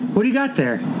What do you got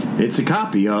there? It's a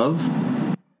copy of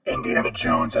Indiana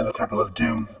Jones and the Temple of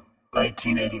Doom,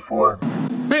 1984.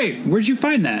 Hey, where'd you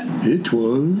find that? It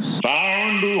was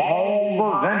Found behind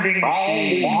the vending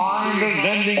machine. Found the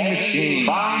vending machine.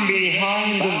 Found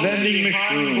behind the vending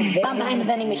machine. Found behind the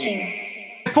vending machine.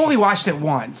 I fully watched it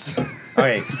once.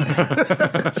 Okay.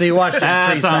 So you watched it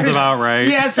That sounds about right.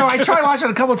 Yeah, so I tried watching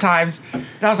it a couple times,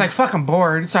 and I was like, fuck, I'm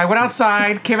bored. So I went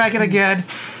outside, came back in again,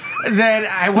 then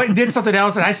I went and did something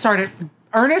else, and I started...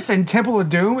 Ernest and Temple of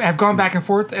Doom have gone back and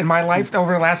forth in my life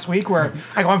over the last week where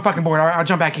I go, I'm fucking bored. I'll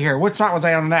jump back in here. What spot was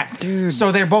I on that? Dude.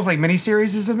 So they're both like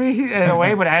miniseries to me in a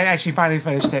way, but I actually finally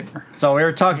finished it. So we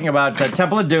were talking about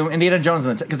Temple of Doom, Indiana Jones,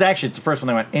 and because actually it's the first one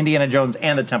they went Indiana Jones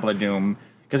and the Temple of Doom.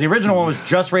 Because the original one was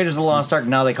just Raiders of the Lost Ark.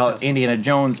 Now they call it Indiana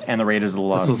Jones and the Raiders of the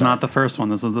Lost Ark. This was not the first one.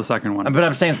 This was the second one. But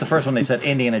I'm saying it's the first one they said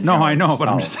Indiana Jones. No, I know, but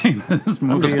I'm just saying this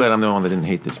movie. I'm just glad I'm the one that didn't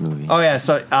hate this movie. Oh yeah,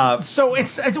 so So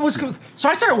it was. So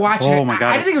I started watching it. Oh my God.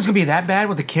 I didn't think it was gonna be that bad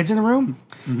with the kids in the room.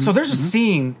 So there's a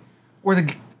scene where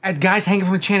the guy's hanging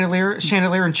from the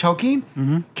chandelier and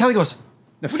choking. Kelly goes,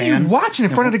 "What are you watching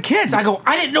in front of the kids?" I go,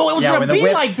 "I didn't know it was gonna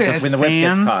be like this." When the whip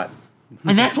gets caught,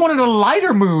 and that's one of the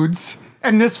lighter moods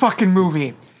in this fucking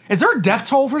movie. Is there a death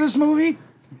toll for this movie?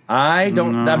 I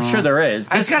don't. No. I'm sure there is.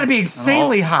 It's got to be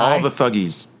insanely high. All the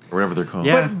thuggies, or whatever they're called.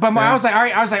 Yeah. But I was like, all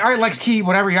right, Lex Key,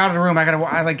 whatever, you're out of the room.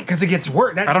 I like because it gets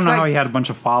worse. I don't know how he had a bunch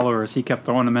of followers. He kept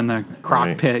throwing them in the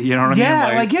crock pit. You know what I mean?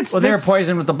 Yeah, like it's. Well, they were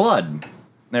poisoned with the blood.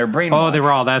 They were brainwashed. Oh, they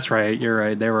were all. That's right. You're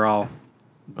right. They were all.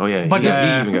 Oh yeah, But he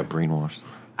this- even got brainwashed.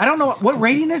 I don't know what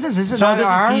rating is this. Is it So this is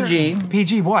R? PG.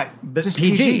 PG what? Just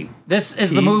PG. This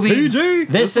is the movie. PG.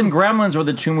 This and Gremlins were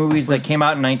the two movies that came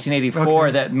out in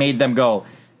 1984 that made them go,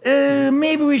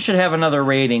 maybe we should have another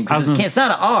rating. Because it's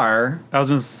not an R. I was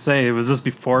going to say, was this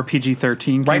before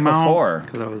PG-13 Right came out? before.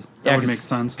 Because that would make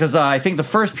sense. Because I think the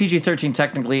first PG-13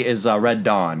 technically is Red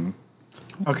Dawn.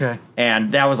 Okay.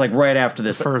 And that was like right after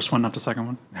this. The first one, not the second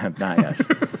one. Not yes.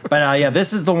 But yeah,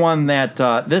 this is the one that,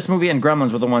 this movie and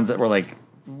Gremlins were the ones that were like,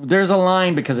 there's a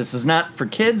line because this is not for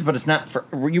kids, but it's not for,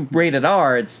 you rated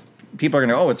R, it's, people are going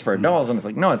to go, oh, it's for adults. And it's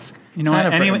like, no, it's You know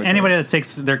what? Anybody that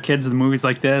takes their kids to the movies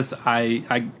like this,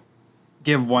 I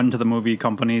give one to the movie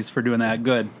companies for doing that.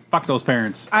 Good. Fuck those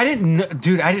parents. I didn't know,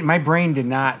 dude. My brain did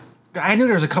not. I knew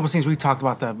there was a couple scenes we talked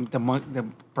about the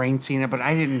brain scene, but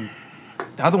I didn't.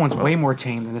 The other one's way more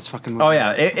tame than this fucking movie. Oh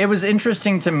yeah, it was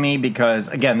interesting to me because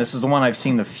again, this is the one I've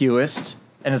seen the fewest,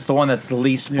 and it's the one that's the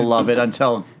least beloved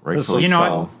until Rightfully You know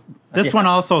so. what? This one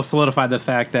also solidified the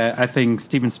fact that I think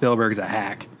Steven Spielberg's a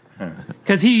hack.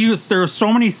 Because there were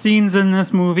so many scenes in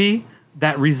this movie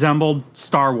that resembled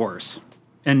Star Wars.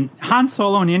 And Han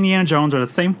Solo and Indiana Jones are the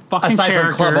same fucking aside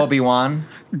character. from Club Obi-Wan.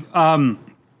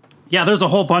 Yeah, there's a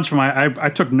whole bunch of them. I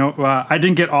took note. I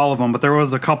didn't get all of them, but there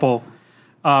was a couple.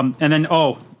 And then,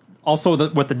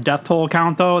 also with the death toll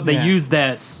count, though, they used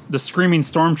the screaming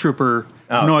stormtrooper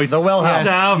noise the well house.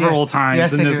 several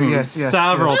times in this movie. Yes,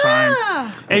 several times.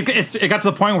 It got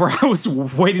to the point where I was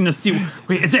waiting to see.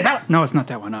 Wait, is it that? No, it's not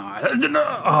that one.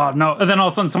 Oh, no. And then all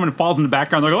of a sudden, someone falls in the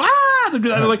background. They go, ah! They do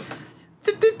that. They're like,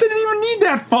 they didn't even need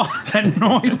that fall. That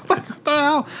noise. What the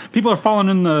hell? People are falling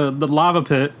in the lava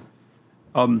pit.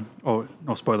 Oh,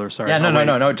 no spoilers. Sorry. Yeah,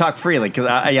 no. Talk freely because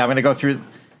I'm going to go through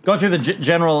the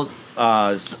general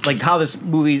like how this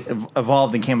movie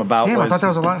evolved and came about. Damn, I thought that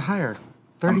was a lot higher.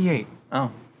 38. Oh,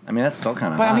 I mean that's still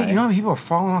kind of. But high. I mean, you know how many people are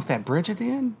falling off that bridge at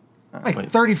the end? Like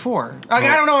 34.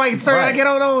 I don't know. I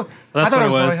don't know. That's I thought what it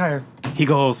was it way was. higher. He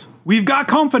goes, "We've got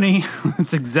company."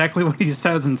 That's exactly what he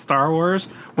says in Star Wars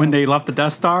when they left the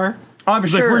Death Star. Oh, I'm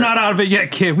He's sure like, we're not out of it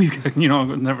yet, kid. We,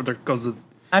 never there goes the.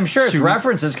 I'm sure it's shooting.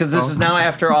 references because this is now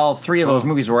after all three of those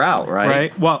movies were out, right?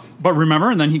 Right. Well, but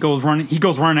remember, and then he goes running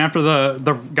after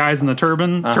the guys in the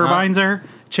turbines there,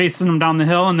 chasing them down the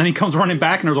hill, and then he comes running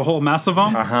back, and there's a whole mess of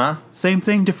them. Same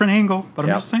thing, different angle. But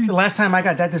I'm just saying. The last time I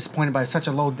got that disappointed by such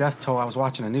a low death toll, I was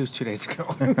watching the news 2 days ago.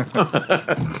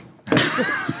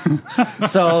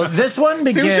 So this one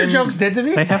begins. See what your jokes did to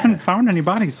me? They haven't found any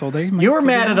bodies, so they. You were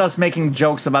mad at us making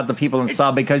jokes about the people in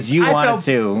Saw because you wanted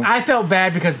to. I felt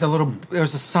bad because there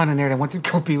was a son in there that went to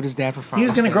go be with his dad for 5 He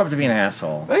was going to years. grow up to be an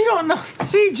asshole. Well, you don't know.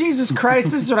 See, Jesus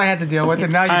Christ, this is what I had to deal with,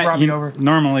 and now you brought me over.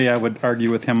 Normally, I would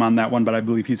argue with him on that one, but I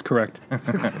believe he's correct.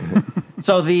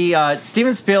 So the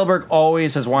Steven Spielberg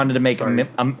always has wanted to make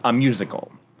a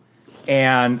musical,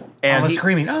 and All the he,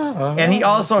 screaming. and he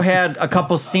also had a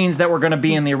couple scenes that were going to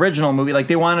be in the original movie. Like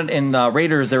they wanted in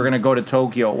Raiders, they were going to go to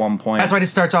Tokyo at one point. That's why he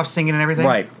starts off singing and everything.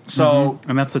 Right. So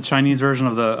And that's the Chinese version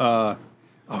of the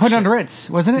Put under its,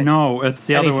 wasn't it? No, it's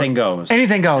the other Anything one. goes.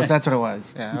 Anything goes. That's what it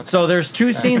was. Yeah. Okay. So there's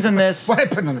 2 scenes in this. What I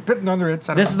put under its?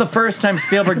 I don't This is know. the first time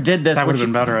Spielberg did this. That would which have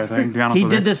been better, I think. To be honest He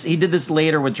with did you. this. He did this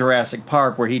later with Jurassic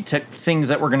Park, where he took things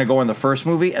that were going to go in the first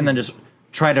movie and then just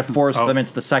tried to force them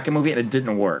into the second movie, and it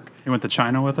didn't work. He went to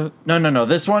China with it. No.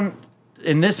 This one,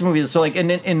 in this movie, so like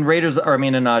in Raiders, or I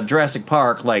mean in Jurassic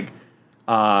Park, like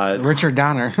Richard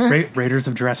Donner. Raiders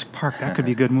of Jurassic Park. That could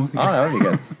be a good movie. oh, that would be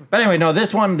good. But anyway, no,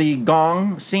 this one, the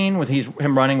gong scene with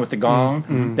him running with the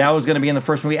gong, that was going to be in the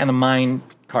first movie, and the mine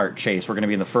cart chase were going to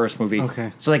be in the first movie.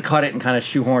 Okay. So they cut it and kind of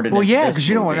shoehorned it. Well, into yeah, this because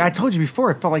you know what? movie. I told you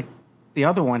before, it felt like the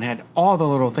other one had all the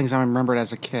little things I remembered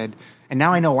as a kid. And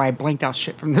now I know why I blanked out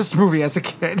shit from this movie as a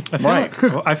kid.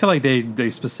 I feel like they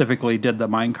specifically did the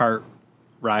minecart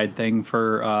ride thing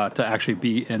for to actually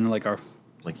be in like a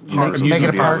Like park, Make it a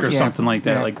amusement park, park or yeah. something like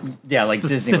that. Yeah. Like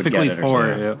Disney would specifically get it or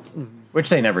for something. it. Which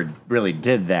they never really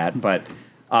did that, but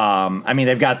I mean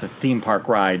they've got the theme park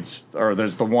rides, or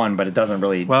there's the one, but it doesn't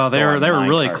really. Well, they go were on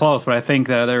really mine close, but I think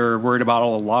that they were worried about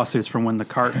all the lawsuits from when the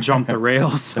cart jumped the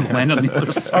rails and landed on the other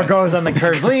Or side. goes on the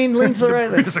curves, lean to the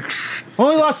right. Just like,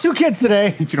 Only lost 2 kids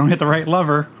today. if you don't hit the right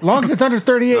lever, As long as it's under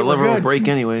 38, the we're lever will good. break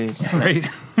anyways. right?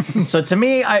 So to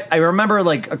me, I remember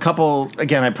like a couple.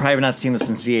 Again, I probably have not seen this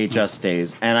since VHS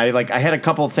days, and I had a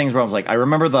couple of things where I was like, I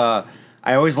remember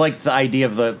I always liked the idea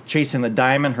of the chasing the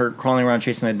diamond, her crawling around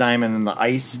chasing the diamond, and the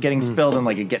ice getting spilled and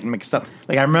like it getting mixed up.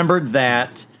 Like I remembered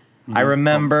that.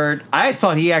 I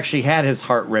thought he actually had his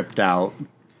heart ripped out.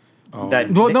 That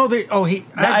Well, no,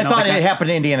 I thought it happened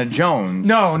to Indiana Jones.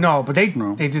 No, but they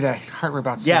do that heart rip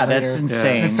out. Yeah, later. that's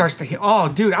insane. And it starts to hit. Oh,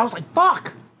 dude, I was like,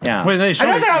 fuck. Yeah. Wait, they showed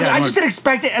I, it- yeah, I just didn't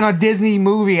expect it in a Disney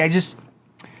movie.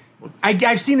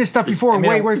 I've seen this stuff before.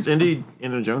 Way worse. Is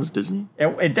Indiana Jones Disney? I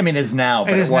mean, it is now.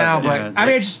 But It is now, but yeah. I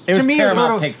mean, it just It to was me, it was a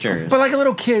Paramount little, Pictures. but like a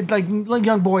little kid, like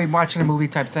young boy watching a movie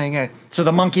type thing. So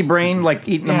the monkey brain, like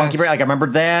eating the Yes. monkey brain, like I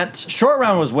remembered that. Short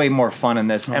Round was way more fun in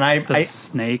this, and the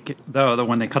snake, the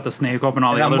when they cut the snake open,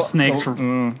 all the And other I'm- snakes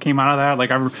came out of that.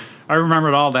 Like I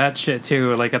remembered all that shit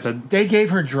too. Like at the They gave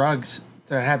her drugs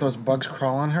to have those bugs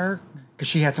crawl on her because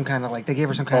she had some kind of they gave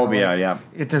her some kind Phobia, of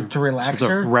yeah. to relax the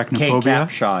her. Kate arachnophobia.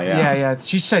 Capshaw, Yeah.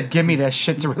 She said, "Give me that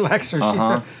shit to relax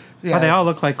her." Yeah. Oh, they all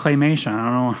look like claymation. I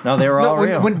don't know. No, they were all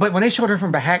real. But when they showed her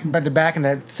from back to back and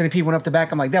that centipede went up the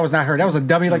back, I'm like, that was not her. That was a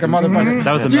dummy like a motherfucker.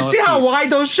 That was a You see how millipede. wide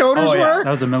those shoulders Oh, yeah. were?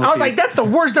 That was a I was millipede. like, that's the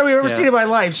worst dummy I've ever Yeah. seen in my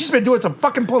life. She's been doing some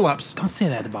fucking pull-ups. Don't say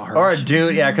that about her. Or a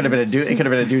dude. Yeah, it could have been a dude. It could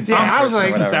have been a dude. Yeah, I was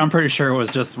like- I'm pretty sure it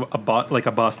was just a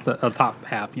bust, a top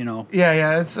half. You know,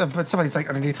 Yeah. It's but somebody's like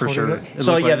underneath for holding sure. it. It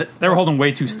So, looked yeah, like they were holding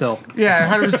way too still. Yeah,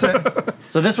 100%.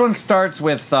 So this one starts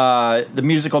with the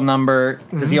musical number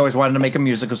because he always wanted to make a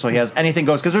musical. So he has Anything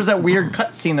Goes, because there's that weird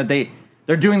cut scene that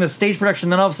they're doing the stage production.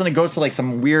 Then all of a sudden it goes to like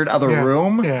some weird other Yeah,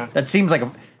 room. yeah. That seems like a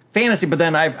fantasy. But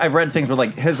then I've read things where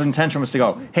like his intention was to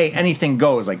go, hey, anything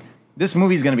goes. Like this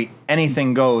movie's going to be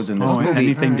anything goes in this Oh, movie.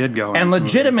 anything did go. in And this movie.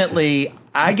 legitimately,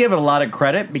 I give it a lot of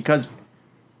credit because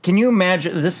can you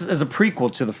imagine this is a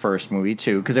prequel to the first movie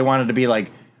too? Because they wanted to be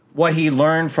like what he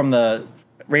learned from the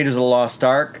Raiders of the Lost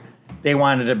Ark. They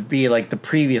wanted to be like the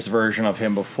previous version of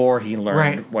him before he learned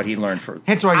Right. what he learned for.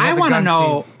 Hence why you I have the want to gun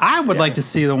know. scene. I would like to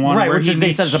see the one Right, where which he is they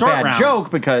meets said is a Short bad Round.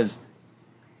 joke because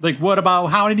Like, what about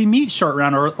how did he meet Short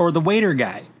Round or the waiter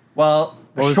guy? well,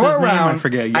 What was Short his name? I Round.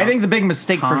 forget. I think the big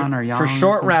mistake Han or for Yang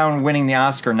Short or Round winning the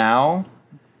Oscar now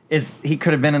is he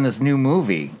could have been in this new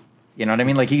movie. You know what I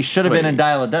mean? Like he should have been in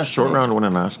Dial of Destiny. Short Round won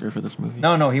an Oscar for this movie.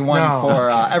 No, he won No. for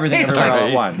Everything It's Everywhere All like-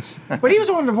 at Once. But he was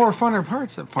one of the more funner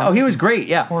parts. Oh, he was great.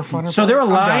 Yeah. More funner So there were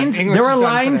parts. I'm done. lines. English There were is done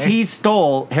lines today. he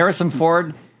stole. Harrison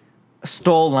Ford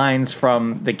stole lines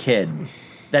from the kid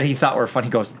that he thought were funny.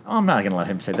 He goes, "Oh, I'm not going to let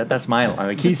him say that. That's my line."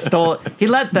 Like he stole. He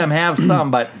let them have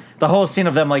some, but the whole scene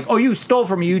of them like, "Oh, you stole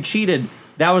from me. You cheated."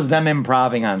 That was them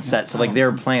improvising on set. So like they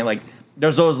were playing like.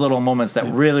 There's those little moments that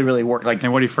really, really work. Like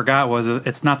And what he forgot was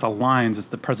it's not the lines; it's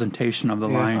the presentation of the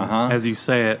line as you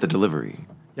say it. The delivery.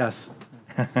 Yes,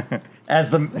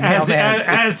 as the as, mailman,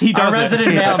 as he our does resident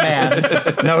it.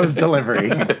 mailman knows delivery.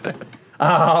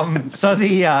 So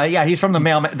he's from the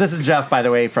mailman. This is Jeff, by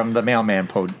the way, from the Mailman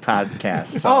podcast.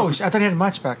 So. Oh, I thought he had a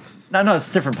match back. No, it's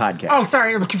a different podcast. Oh,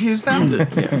 sorry, I'm confused now.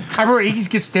 I ruined. He just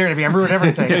gets stared at me. I ruined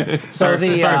everything. so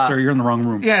Sorry, sir, you're in the wrong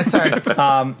room. Yeah, sorry.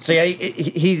 So yeah,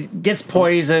 he gets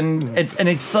poisoned.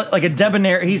 It's like a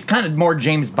debonair. He's kind of more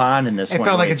James Bond in this It one.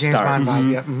 felt the like way a James Bond starts.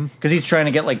 vibe. Yeah. Mhm. Because he's trying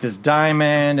to get like this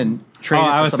diamond and trade Oh, it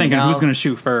for I was something thinking else. who's going to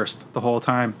shoot first the whole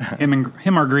time. Him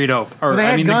or Greedo, or they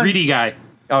I had mean guns. the greedy guy.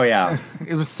 Oh yeah,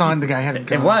 It was Son, the guy had a it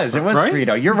gun. was Right?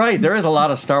 Greedo. You're right. There is a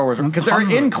lot of Star Wars because they're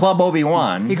in Club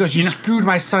Obi-Wan. He goes, you screwed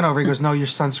my son over. He goes, no, your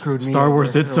son screwed me Star over.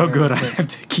 Wars did so Or whatever good, I he said. have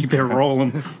to keep it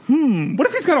rolling. What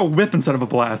if he's got a whip instead of a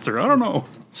blaster? I don't know.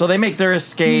 So they make their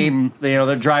escape.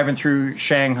 They're driving through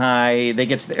Shanghai. They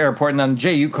get to the airport, and then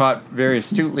Jay, you caught very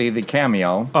astutely the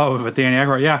cameo. Oh, with Danny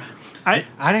Aykroyd, yeah.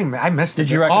 I missed it.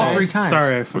 Did you all recognize- 3 times.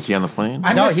 Sorry. Was he on the plane?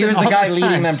 I No, missed he it was the all guy 3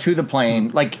 leading them times. to the plane.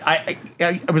 Like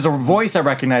it was a voice I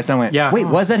recognized. And I went, Yeah. wait,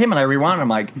 was that him? And I rewound. I'm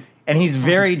like, and he's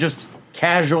very just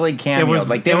casually cameoed. It was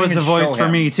like they it don't was even the voice show for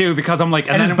him. me too because I'm like,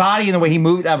 And his then body and the way he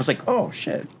moved, I was like, oh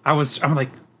shit. I'm like,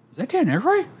 is that Dan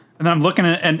Aykroyd? And then I'm looking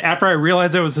at, and after I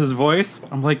realized it was his voice,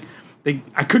 I'm like,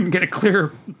 I couldn't get a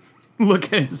clear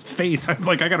look at his face. I'm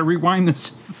like, I got to rewind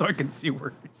this just so I can see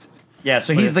where he's. Yeah,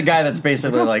 so he's the guy that's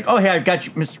basically like, oh, hey, I got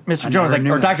you, Mr. Jones, never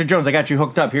knew or that. Dr. Jones, I got you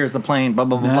hooked up. Here's the plane, blah,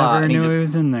 blah, blah, blah. Never And he knew just- he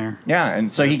was in there. yeah,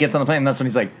 and so he gets on the plane, and that's when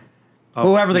he's like,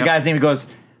 whoever the yep. guy's name, he goes,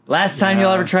 last time you'll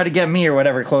ever try to get me, or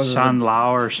whatever, closes Shane the-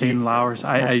 Lowers.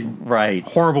 I Right.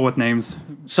 horrible with names.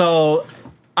 So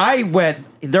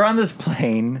they're on this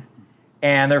plane,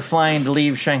 and they're flying to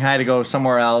leave Shanghai to go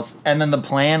somewhere else, and then the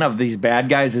plan of these bad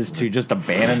guys is to just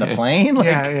abandon the plane? Like,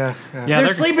 Yeah. Yeah,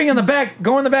 they're sleeping in the back,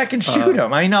 go in the back and shoot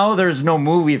them. I know there's no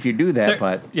movie if you do that,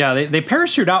 but... Yeah, they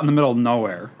parachute out in the middle of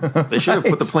nowhere. They should have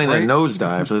put the plane in a right.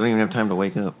 nosedive so they don't even have time to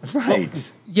wake up.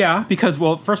 Right. Yeah, because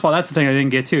well, first of all, that's the thing I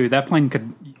didn't get to. That plane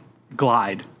could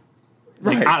glide.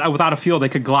 Like, Right. without a fuel, they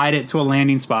could glide it to a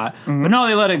landing spot. But no,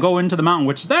 they let it go into the mountain,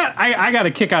 which that I got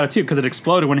a kick out of too because it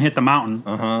exploded when it hit the mountain.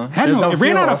 There's no It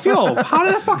ran fuel. out of fuel. How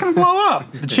did it fucking blow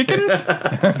up? The chickens?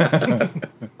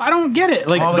 I don't get it.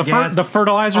 Like All the gas- the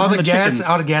fertilizer All from the the gas, chickens.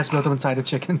 all the gas built up inside the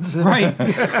chickens. Right.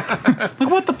 Like,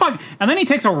 what the fuck? And then he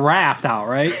takes a raft out,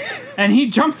 right? And he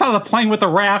jumps out of the plane with the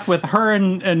raft with her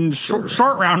and short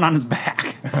round on his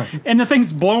back. And the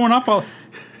thing's blowing up,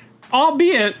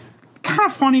 albeit kind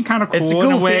of funny, kind of cool It's in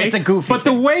goofy, a way. it's a goofy But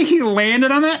the thing. way he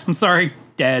landed on it, I'm sorry,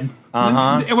 dead.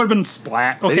 It would have been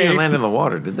splat. They Okay. didn't even land in the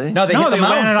water, did they? No, they hit the mountain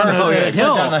landed on first. the They slid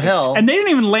hill. down the hill. And they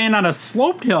didn't even land on a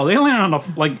sloped hill. They landed on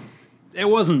a, it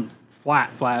wasn't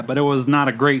flat, but it was not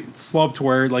a great slope to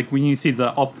where, like, when you see the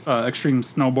extreme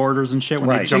snowboarders and shit when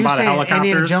they Right. So jump you're out of saying helicopters.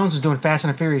 Indiana Jones was doing Fast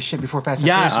and the Furious shit before Fast and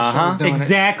Yes, Furious was doing it.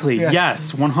 exactly. Yeah.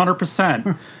 Yes,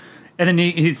 100%. And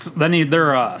then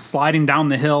they're sliding down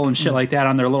the hill and shit like that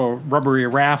on their little rubbery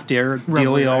raft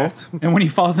dealio. raft. And when he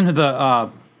falls into the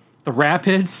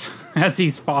rapids as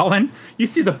he's falling, you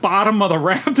see the bottom of the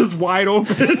raft is wide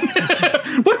open.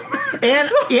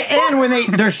 And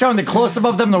when they're showing the close up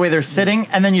of them, the way they're sitting,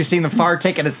 and then you're seeing the far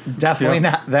take, and it's definitely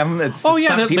not them. It's Oh, yeah,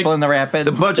 stunt the- people in the rapids.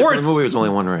 The budget Or for the it's- movie was only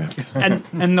one raft.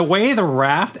 and the way the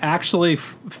raft actually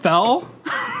fell,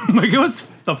 like it was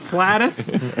the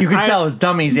flattest. You can tell it was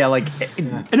dummies. Yeah, like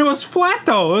And it was flat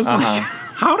though. It was like,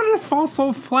 how did it fall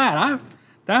so flat?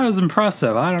 That was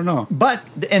impressive. I don't know. But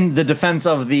in the defense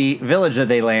of the village that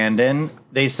they land in,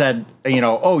 they said,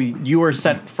 oh, you were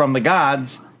sent from the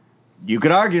gods. You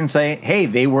could argue and say, hey,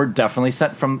 they were definitely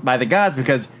sent by the gods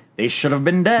because they should have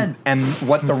been dead. And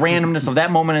what the randomness of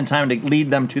that moment in time to lead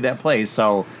them to that place.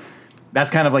 So that's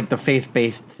kind of like the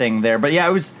faith-based thing there. But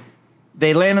yeah,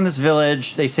 they land in this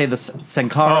village. They say the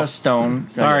Sankara stone.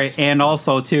 Sorry, Yes. and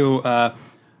also too,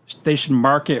 they should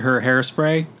market her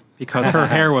hairspray because her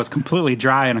hair was completely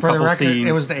dry in a For the couple record, scenes.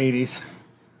 it was the 80s.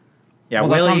 Yeah, Well,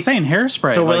 that's what I'm saying,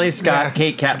 hairspray, So like- Willie Scott, Yeah.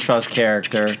 Kate Capshaw's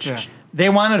character, Yeah. they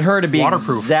wanted her to be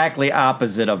Waterproof. exactly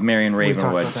opposite of Marion talked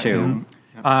Ravenwood about that, too.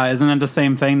 Isn't that the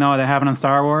same thing though that happened in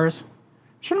Star Wars?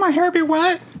 Shouldn't my hair be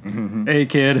wet? Hey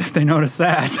kid, if they notice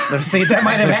that. See, that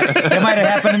might have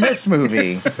happened in this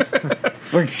movie,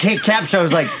 where Kate Capshaw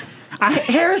was like,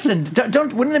 "Harrison,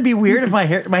 don't. Wouldn't it be weird if my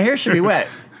hair should be wet,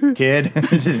 kid?"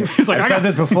 He's like, I've I said got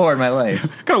this before in my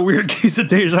life. got a weird case of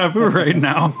deja vu right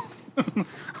now.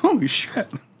 Holy shit.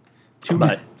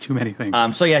 Too many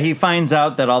things. So yeah, he finds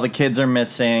out that all the kids are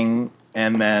missing,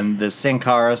 and then the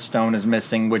Sankara stone is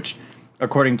missing, which,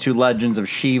 according to legends of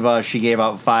Shiva, she gave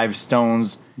out 5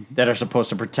 stones that are supposed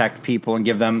to protect people and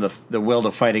give them the will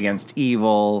to fight against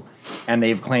evil. And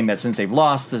they've claimed that since they've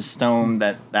lost this stone,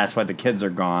 that's why the kids are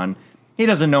gone. He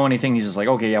doesn't know anything. He's just like,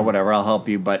 okay, yeah, whatever, I'll help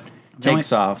you, but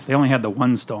takes off. They only had the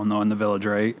one stone though in the village,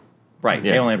 right? Right,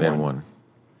 Yeah, they only have they had one. one.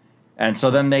 And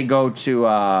so then they go to,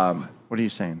 what are you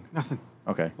saying? Nothing.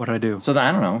 Okay. What did I do? So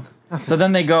I don't know. So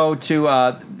then they go to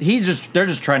they're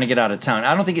just trying to get out of town.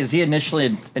 I don't think is he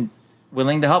initially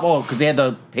willing to help. Oh, because they had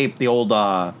the old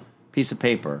piece of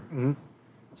paper. Mm-hmm.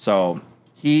 So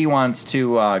he wants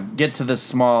to get to this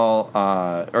small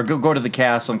or go to the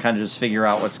castle and kind of just figure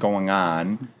out what's going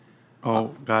on.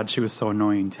 Oh god, she was so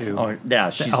annoying too. Oh yeah,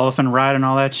 the she's elephant ride and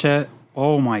all that shit.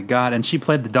 Oh my god! And she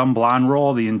played the dumb blonde role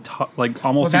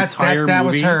almost the entire that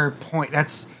movie. was her point.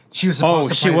 She was supposed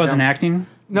to she play wasn't dumb. acting.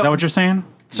 No. Is that what you're saying?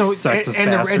 So Sexist in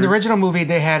the bastard. original movie,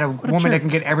 they had a woman that jerk. can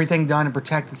get everything done and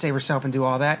protect and save herself and do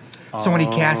all that. So when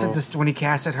he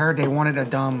casted her, they wanted a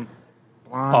dumb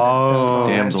blonde. Oh.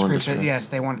 Damsel in that distress. yes,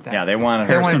 they wanted that. Yeah, they wanted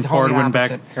her. They wanted Harrison Ford totally went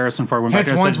back. opposite. Harrison Ford went back. It's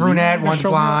and one's said, brunette, "You one's show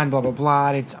blonde, blah blah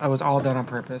blah. It was all done on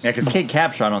purpose. Yeah, because Kate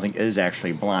Capshaw, I don't think, is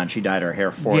actually blonde. She dyed her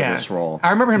hair for this role. I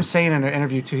remember him saying in an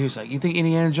interview too. He was like, "You think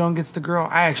Indiana Jones gets the girl?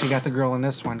 I actually got the girl in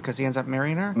this one because he ends up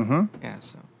marrying her." Mm-hmm. Yeah.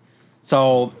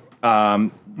 So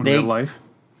Real life.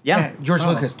 yeah. George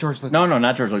Lucas. No,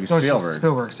 not George Lucas. Spielberg.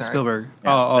 Spielberg. Sorry. Spielberg.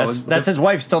 Yeah, that's his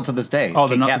wife still to this day. Oh,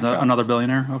 Kate Capshaw. another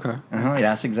billionaire. Okay.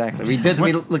 Yes, exactly.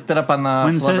 We looked it up on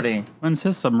the celebrity. When's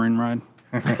his submarine ride?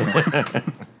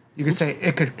 You could say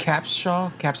it could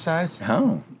capsize.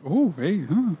 Oh, Oh, hey.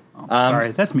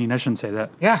 Sorry, that's mean. I shouldn't say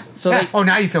that. Yeah. So yeah. they- Oh,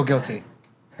 now you feel guilty.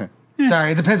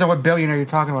 Sorry, it depends on what billionaire you're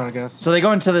talking about, I guess. so they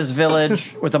go into this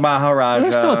village with the Maharaja.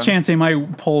 There's still a chance they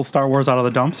might pull Star Wars out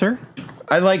of the dumpster.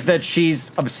 I like that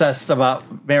she's obsessed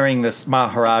about marrying this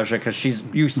Maharaja because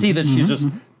you see that she's just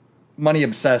money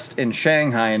obsessed in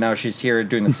Shanghai, and now she's here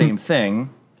doing the same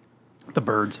thing. The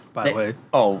birds, by the way.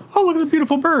 Oh, Look at the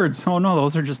beautiful birds. Oh, no,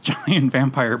 those are just giant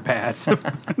vampire bats.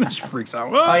 She freaks out.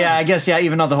 oh yeah, I guess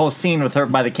even though the whole scene with her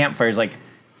by the campfire is like,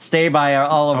 stay by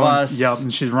all of us. Yep,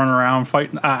 and she's running around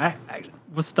fighting.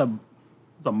 What's the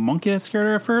monkey that scared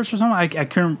her at first or something? I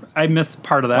couldn't. I missed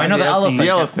part of that. Well, I know the elephant. The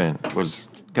elephant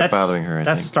kept bothering her. I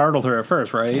that think. startled her at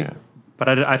first, right? Yeah.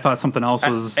 But I thought something else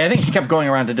was. I think she kept going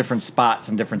around to different spots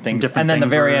and different things. Different and then the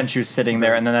things very were- end, she was sitting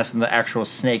there, and then that's when the actual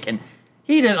snake. And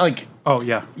he didn't like. Oh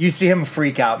yeah. You see him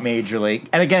freak out majorly.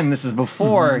 And again, this is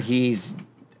before he's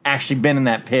actually been in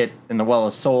that pit in the Well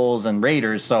of Souls and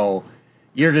Raiders, so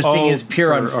you're just seeing his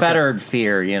pure unfettered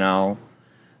fear, you know.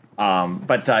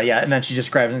 But and then she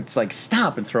just grabs it and it's like,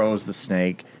 stop, and throws the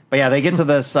snake. But yeah, they get to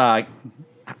this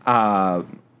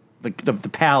the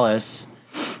palace,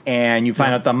 and you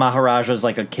find out the Maharaja's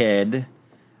like a kid.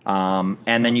 And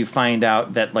then you find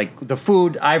out that like the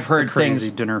food, I've heard Crazy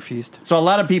things. dinner feast. So a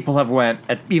lot of people have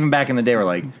even back in the day were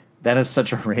like, that is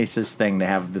such a racist thing to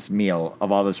have this meal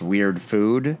of all this weird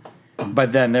food.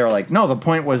 But then they were like, no, the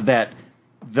point was that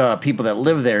the people that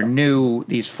live there knew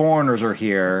these foreigners are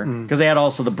here because they had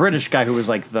also the British guy who was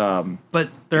like the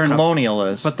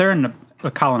colonialist. But they're in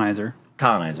a colonizer.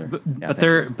 Colonizer. But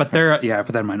they're I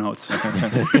put that in my notes.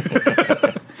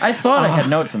 I thought I had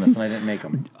notes on this and I didn't make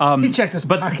them. He checked his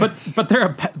pockets. But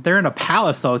they're in a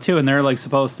palace though too, and they're like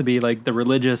supposed to be like the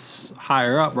religious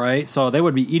higher up, right? So they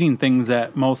would be eating things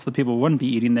that most of the people wouldn't be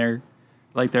eating. They're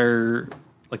like the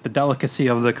delicacy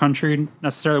of the country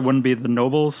necessarily wouldn't be the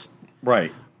nobles,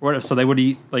 Right. So they would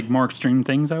eat like more extreme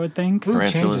things, I would think. Food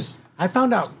Tarantulas. changes. I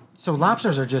found out. So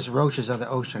lobsters are just roaches of the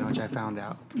ocean, which I found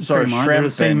out. So Pretty much. They're shrimp the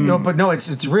same- and No, but no,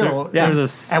 it's real. They're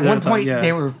the- At one point, yeah.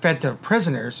 they were fed to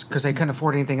prisoners because they couldn't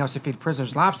afford anything else to feed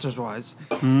prisoners. Lobsters was,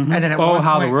 and then at Oh, one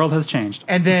how point, the world has changed.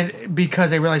 And then because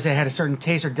they realized they had a certain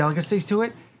taste or delicacies to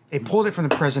it, they pulled it from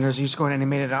the prisoners. Used to go in and they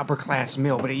made it an upper class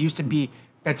meal, but it used to be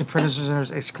fed to prisoners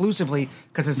exclusively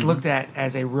because it's looked at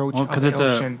as a roach Well, of 'cause the it's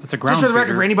a- ocean. it's a ground Just for the record,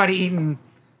 feeder. for anybody eating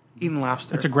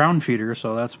lobster. It's a ground feeder,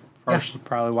 so that's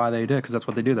probably why they did, because that's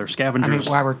what they do. They're I scavengers.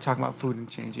 mean, why we're talking about food and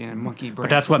changing and monkey brains. But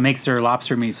that's what makes their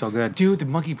lobster meat so good. Dude, the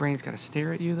monkey brain's got to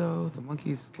stare at you, though. The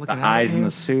monkey's looking The at eyes you. in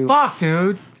the soup. Fuck,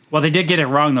 dude. Well, they did get it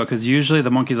wrong though, because usually the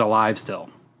monkey's alive still,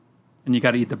 and you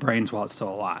got to eat the brains while it's still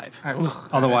alive.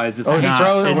 Otherwise, it's Oh, it's not.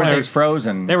 frozen. They're- It was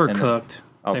frozen. They were in the- cooked.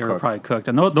 Oh, They were cooked. probably cooked,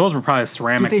 and those were probably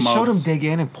ceramic. Did they showed him mugs. dig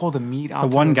in and pull the meat out?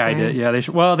 The one guy did. Yeah, they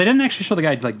didn't actually show the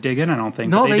guy like dig in. I don't think.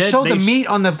 No, but they showed the meat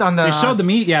on the. They showed the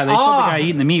meat. Yeah, they showed the guy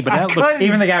eating the meat, but that looked. couldn't-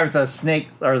 Even the guy with the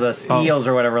snakes or the eels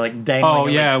or whatever, like dangling. Oh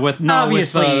yeah, like, with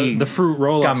obviously the fruit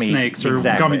roll up gummy, snakes or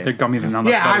exactly. gummy. They're gummy. No, that's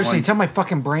Yeah, the other obviously, one. tell my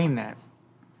fucking brain that.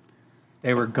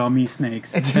 They were gummy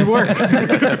snakes. It didn't work.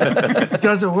 It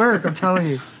doesn't work, I'm telling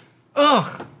you.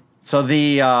 Ugh. So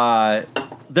they're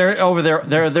over there.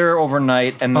 They're there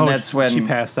overnight, and then that's when she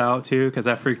passed out too, because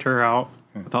that freaked her out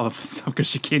with all the stuff because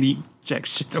she can't eat jack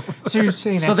shit. Over So you're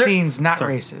saying So that they're- scene's not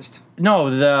Sorry. racist?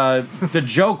 No, the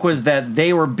joke was that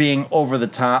they were being over the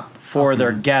top for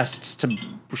their guests to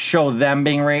show them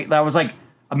being That was like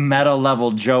a meta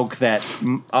level joke that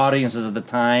audiences at the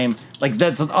time, like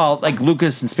that's all, like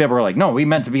Lucas and Spielberg were like, no, we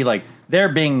meant to be like, they're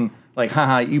being like,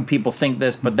 haha, you people think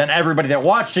this, but then everybody that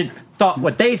watched it thought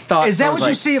what they thought. Is that So it what was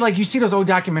you see? Like, you see those old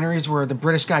documentaries where the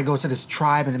British guy goes to this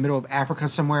tribe in the middle of Africa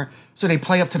somewhere, so they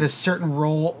play up to this certain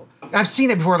role. I've seen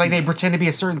it before, like they pretend to be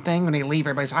a certain thing when they leave,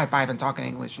 everybody's high-fiving, talking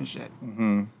English and shit.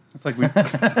 It's like we.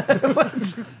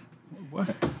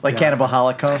 Like Cannibal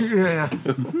Holocaust. Yeah.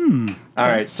 All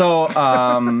right, so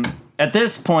at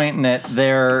this point in it,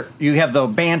 you have the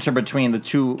banter between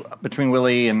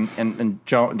Willie and Indiana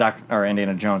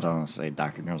Jones. I don't want to say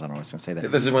Dr. Jones. I don't want to say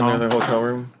that. This is when they're in the hotel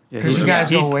room? Because you guys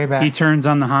go way back. He turns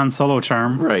on the Han Solo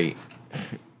charm. Right.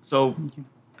 So,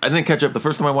 I didn't catch up. The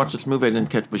first time I watched this movie, I didn't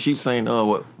catch. But she's saying,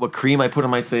 "Oh, what cream I put on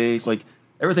my face?" Like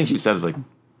everything she said is like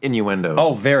innuendo.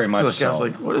 Oh, very much so. I was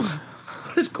like, what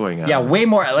is going on? Yeah, way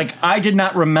more. Like I did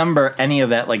not remember any of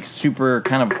that. Like super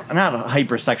kind of not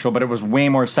hypersexual, but it was way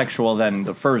more sexual than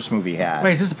the first movie had.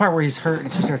 Wait, is this the part where he's hurt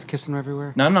and she starts kissing him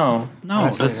everywhere? No. No,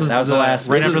 That that was the last.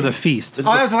 right this after is- the feast. This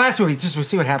Oh, that was the last movie. Just we'll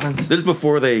see what happens. This is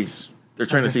before they're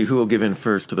trying to see who will give in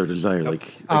first to their desire.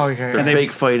 Like, Oh, okay. they're And they-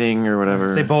 fake fighting or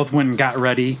whatever. They both went and got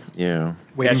ready, Yeah.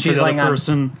 waiting she's for the laying other on-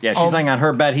 person. Yeah, she's laying on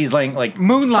her bed. He's laying like 5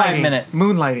 Moonlighting. minutes.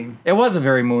 Moonlighting. It was a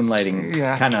very moonlighting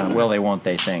Yeah. kind of will they won't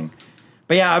they thing.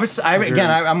 But yeah,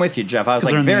 I'm with you, Jeff. I was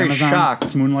They're like in the very Amazon. shocked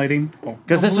It's moonlighting. Oh.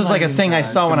 because this was like a thing I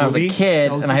saw when I was a movie?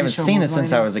 kid, Old and I TV haven't show seen it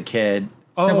since I Moonlighting? was a kid.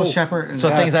 Sybil Shepherd. And So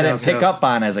things I didn't yes, pick yes. up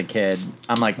on as a kid,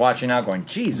 I'm like watching now, going,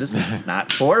 "Geez, this is not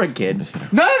for a kid."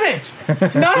 None of it.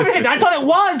 None of it. I thought it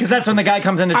was. Because that's when the guy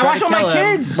comes in to I try watch to all kill my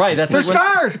him. kids. Right? That's They're when,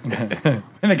 scarred.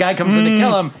 and the guy comes in to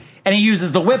kill him, and he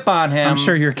uses the whip on him. I'm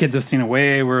sure your kids have seen it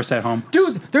way worse at home.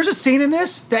 Dude, there's a scene in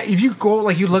this that if you go,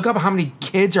 like, you look up how many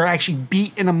kids are actually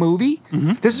beat in a movie.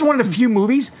 This is one of the few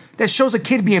movies that shows a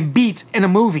kid being beat in a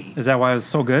movie. Is that why it was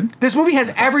so good? This movie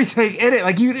has everything in it.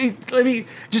 Like, let me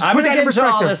just I'm put gonna that in get into all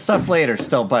perspective. this stuff later,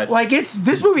 still, but Like,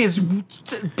 this movie is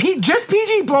just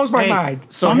PG blows my Hey, mind.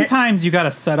 Sometimes you got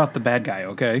to set up the bad guy,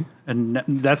 okay? And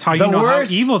that's how you the know worse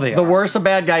how evil they the are. worse a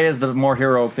bad guy is, the more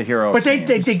heroic the hero. But they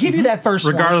give you that first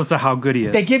one. regardless of how good he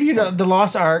is. They give you the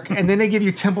Lost Ark, and then they give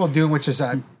you Temple of Doom, which is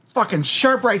a fucking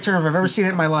sharp right turn if I've ever seen it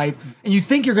in my life. And you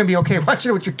think you're going to be okay watching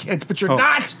it with your kids, but you're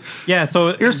not. yeah,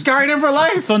 so You're scarring them for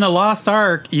life. So in the Lost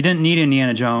Ark, you didn't need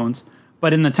Indiana Jones.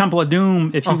 But in the Temple of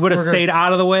Doom, if he would have we're gonna- stayed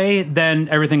out of the way, then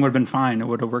everything would have been fine. It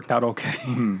would have worked out okay.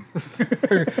 You're going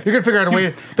to figure out a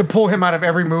way to pull him out of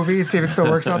every movie and see if it still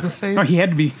works out the same. Or he had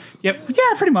to be. Yep. Yeah,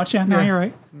 pretty much. Yeah. No, Yeah. you're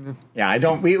right. Yeah, I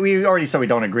don't. We already said we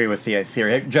don't agree with the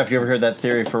theory. Jeff, you ever heard that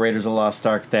theory for Raiders of the Lost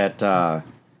Ark that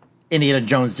Indiana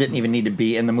Jones didn't even need to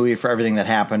be in the movie for everything that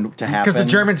happened to happen? Because the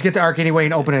Germans get the Ark anyway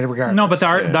and open it regardless. No, but the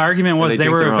argument was they they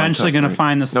think were they're on eventually top, going to right?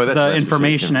 find No, the that's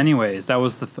information mistaken. anyways. That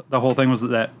was the whole thing was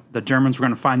that the Germans were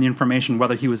going to find the information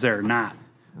whether he was there or not.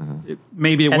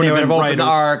 Maybe it and would they have would been have right. opened the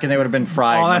Ark, and they would have been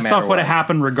fried. All no that matter stuff would have what.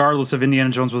 happened regardless if Indiana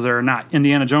Jones was there or not.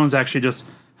 Indiana Jones actually just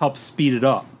helped speed it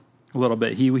up a little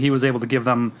bit. He was able to give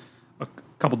them a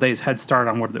couple days head start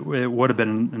on what it would have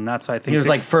been, and that's I think He was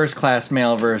like first class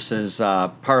mail versus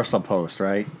parcel post,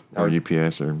 right? Or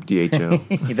UPS or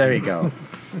DHL. There you go.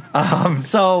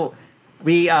 So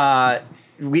the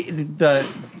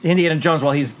Indiana Jones,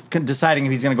 while he's deciding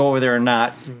if he's going to go over there or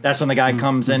not, that's when the guy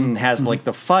comes in and has like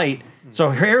the fight. So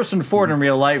Harrison Ford in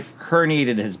real life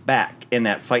herniated his back in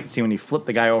that fight scene when he flipped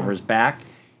the guy over his back,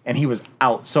 and he was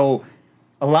out. So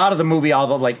a lot of the movie,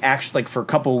 all the for a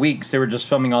couple of weeks, they were just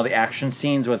filming all the action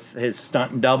scenes with his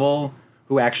stunt double,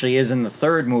 who actually is in the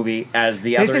third movie as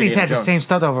the They other. said he's Indiana had the Jones. same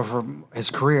stunt over for his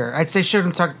career. They showed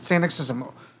him standing next to some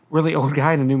really old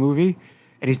guy in a new movie,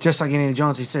 and he's just like Indiana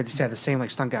Jones. He said he's had the same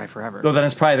like stunt guy forever. So then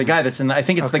it's probably the guy that's in. I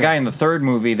think it's the Okay. guy in the third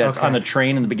movie that's Okay. on the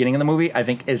train in the beginning of the movie. I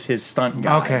think is his stunt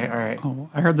guy. Okay, all right. Oh,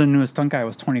 I heard the newest stunt guy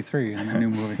was 23 in the new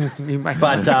movie. You might,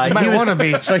 But you might he was- want to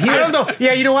be. So he I was- don't know.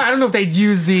 Yeah, you know what? I don't know if they'd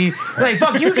use the like.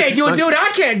 Fuck, you can't do it, dude.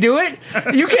 I can't do it.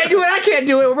 You can't do it. I can't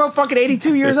do it. We're both fucking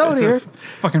 82 years old here.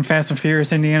 Fucking Fast and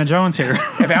Furious Indiana Jones here.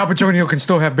 If Al Pacino can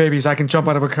still have babies, I can jump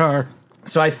out of a car.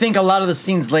 So I think a lot of the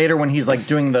scenes later when he's like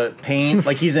doing the pain,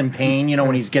 like he's in pain, you know,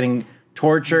 when he's getting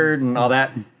tortured and all that.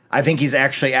 I think he's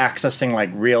actually accessing like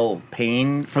real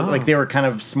pain for like they were kind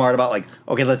of smart about like,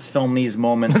 okay, let's film these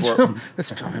moments.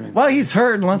 Let's film him. Well, he's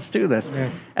hurt, and let's do this.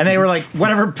 And they were like,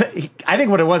 whatever. I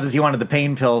think what it was is he wanted the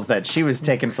pain pills that she was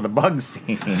taking for the bug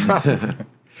scene.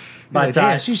 But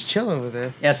Yeah, she's chill over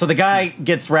there. yeah, so the guy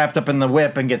gets wrapped up in the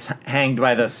whip and gets hanged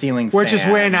by the ceiling fan. Which is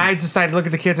when I decided to look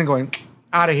at the kids and going,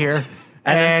 out of here.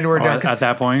 And we're done. 'Cause- At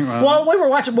that point, well, we were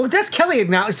watching. Well, that's Kelly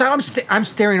now. So I'm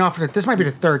staring off at it. This might be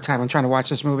the third time I'm trying to watch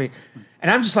this movie,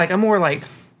 and I'm just like, I'm more like,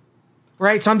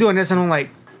 right. So I'm doing this, and I'm like,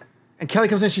 and Kelly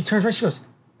comes in. She turns around. She goes,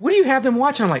 "What do you have them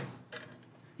watching?" I'm like,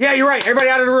 "Yeah, you're right. Everybody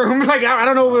out of the room." Like, I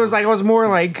don't know. It was like it was more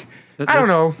like I don't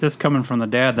know. This coming from the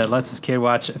dad that lets his kid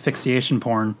watch asphyxiation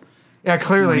porn Yeah, when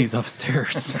clearly. he's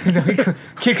upstairs.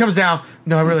 Kid comes down.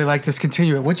 No, I really like this.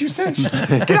 Continue it. What'd you say?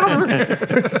 Get out of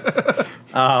the room.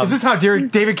 Is this how David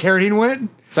Carradine went?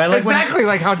 So I like Exactly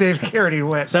like how David Carradine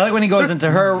went. So I like when he goes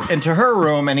into her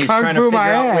room and he's Kung trying fu to figure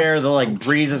my out ass. where the like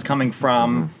breeze is coming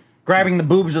from, grabbing the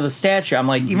boobs of the statue. I'm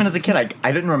like, even as a kid,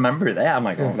 I didn't remember that. I'm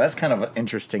like, oh, that's kind of an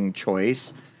interesting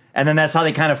choice. And then that's how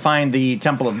they kind of find the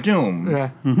Temple of Doom.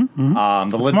 Yeah. The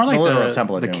It's more like literal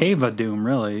Temple of the Doom. Cave of Doom,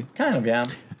 really. Kind of, yeah.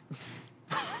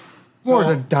 More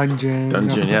the dungeon.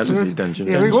 Dungeon, yeah, this is dungeon.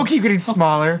 Yeah, we'll keep getting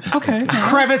smaller. Okay.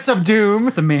 Crevice of Doom.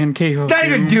 The man cave of Not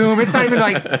Doom. even Doom. It's not even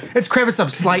like it's crevice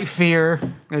of slight fear.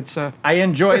 It's I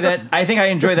enjoy that. I think I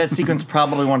enjoy that sequence.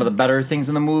 Probably one of the better things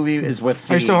in the movie is with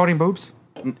the. Are you still holding boobs?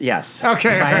 Yes.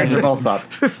 Okay, My hands are both up.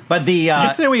 But the. Did you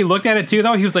say when he looked at it too,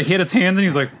 though? He was like, hit his hands and he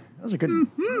was like, that was a good.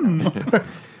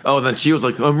 Oh, then she was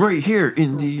like, I'm right here,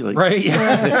 Indy. Like, right?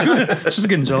 Yeah. She's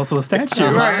getting jealous of the statue.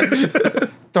 Right.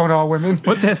 Don't all women.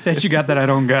 What's that statue got that I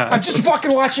don't got? I'm just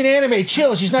fucking watching anime.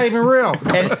 Chill. She's not even real.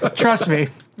 And, Trust me.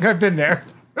 I've been there.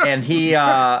 and he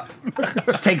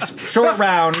takes short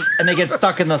round, and they get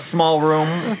stuck in the small room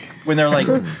when they're like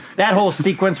that whole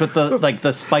sequence with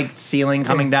the spiked ceiling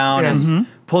coming down Yes. and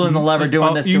pulling the lever, doing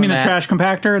Oh, this. you doing mean that. the trash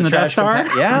compactor and the Death Star?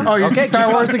 Yeah. Oh, you're okay. Star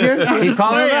keep Wars calling- again? Keep Just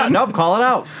calling it out. saying. Nope, call it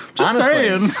out. Just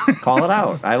Honestly, saying. call it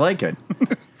out. I like it.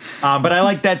 But I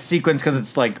like that sequence because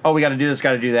it's like, oh, we got to do this,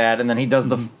 got to do that, and then he does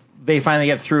the. They finally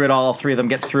get through it. All three of them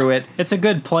get through it. It's a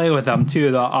good play with them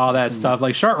too. All that stuff.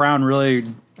 Like Short Round really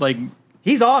like.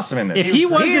 He's awesome in this. If he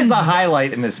is wasn't- the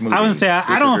highlight in this movie. I wouldn't say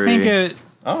I don't think Disagree. it.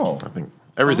 Oh, I think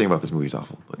everything about this movie is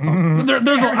awful. But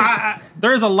awesome.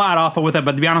 There's a lot awful with it,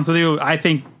 but to be honest with you, I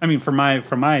think from my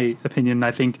opinion, I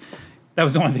think that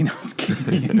was the only thing that was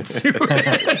keeping me into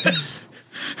it.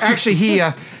 Actually, he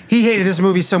hated this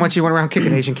movie so much he went around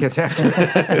kicking Asian kids after.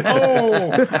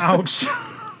 Oh, ouch!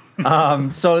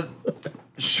 So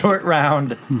Short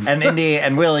Round and Indy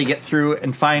and Willie get through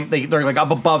and they're like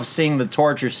up above seeing the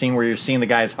torture scene where you're seeing the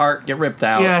guy's heart get ripped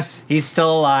out. Yes. He's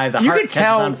still alive. The You heart could catches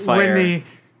tell on fire. when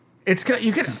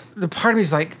the part of me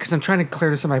is like, because I'm trying to clear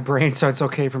this in my brain so it's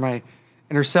okay for my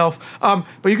inner self. But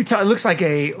you could tell it looks like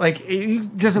it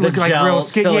doesn't The look like gel real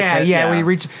skin. silicate, Yeah. yeah. When you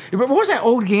reach, what was that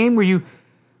old game where you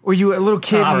a little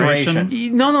kid? Operation.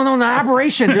 No, not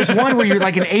Operation. There's one where you're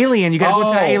like an alien. You got to go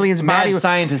to that alien's mad body.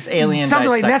 scientist alien. Something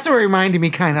like dissect- that's what it reminded me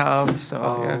kind of.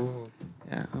 So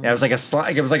Yeah, it was like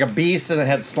it was like a beast and it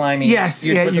had slimy. yes,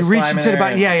 you'd put you the reach slime in into the there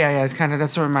body. and- Yeah. It's kind of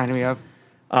that's what it reminded me of.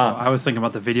 I was thinking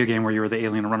about the video game where you were the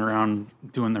alien running around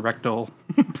doing the rectal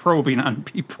probing on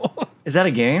people. Is that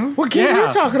a game? What game are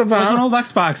you talking It was an about? old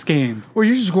Xbox game. Where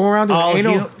you just go around doing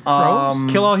anal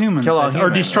probes? Kill all humans. Kill all or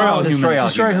humans. destroy all humans. Destroy all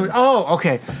Destroy humans. who? Oh,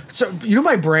 okay. So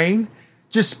my brain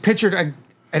just pictured an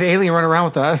alien running around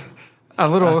with a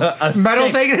little metal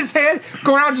stick. thing in his hand,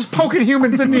 going around just poking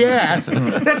humans in the ass.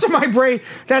 That's what my brain.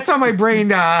 That's how my brain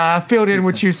filled in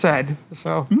what you said.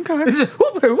 So it's just,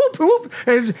 whoop, whoop, whoop.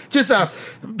 It's just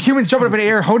humans jumping up in the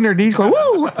air, holding their knees, going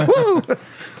woo, woo.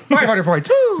 500 points.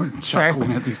 Woo. Sorry.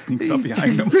 Chuckling as he sneaks up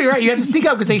behind him. You're right. You have to sneak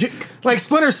up because they like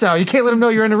Splinter Cell. You can't let them know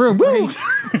you're in the room. Woo.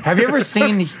 Have you ever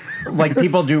seen like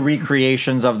people do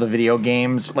recreations of the video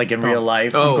games like in real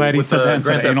life? Oh, glad he with said that Grand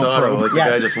instead of Theft anal Auto, probe. like the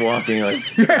Yes. guy just walking.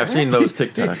 Like I've seen those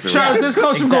TikToks. So I was this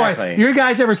close from Exactly. going. You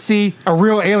guys ever see a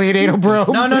real alien anal probe?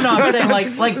 No. I'm saying like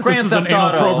This Grand is an Theft anal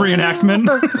Auto. probe reenactment.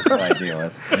 That's what I deal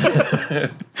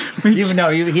with. Even though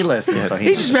he listens, so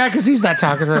He's just mad because he's not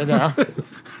talking right now.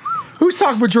 Who's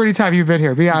talking majority of the time you've been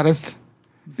here? Be honest.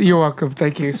 You're welcome.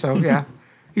 Thank you. So, yeah.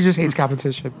 He just hates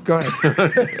competition. Go ahead.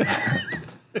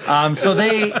 So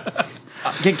they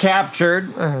get captured.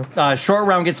 Short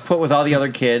Round gets put with all the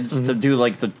other kids to do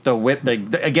like the whip.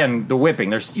 The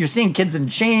whipping. You're seeing kids in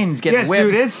chains get Yes, whipped,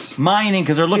 dude, it's- mining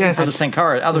because they're looking Yes. for the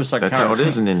Sankara. Other Sankara. That's how it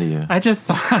is in India. I just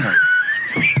saw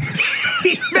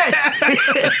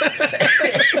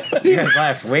You guys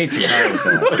laughed way too hard with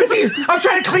that. Because I'm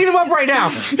trying to clean him up right now.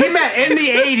 He met in the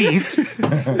 80s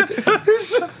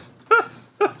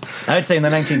I'd say in the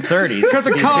 1930s. because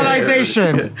of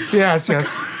colonization. Yes.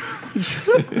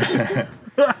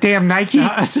 Damn Nike.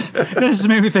 that just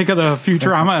made me think of the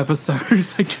Futurama episode.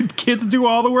 It's like, did kids do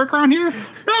all the work around here?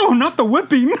 No, not the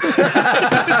whipping.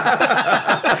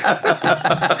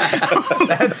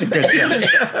 That's a good show.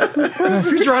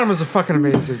 Futurama's fucking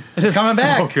amazing. It's coming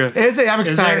back. So good. Is it? I'm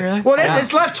excited. really? Well,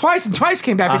 it's left twice, and twice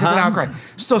came back because of outcry.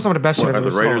 Still some of the best shit Are I've the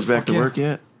ever writers saw. back to work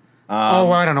yet? Oh,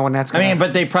 well, I don't know when that's I going mean,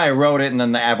 but they probably wrote it and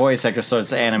then the voice actor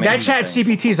starts animating. that chat thing.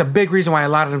 CPT is a big reason why a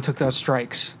lot of them took those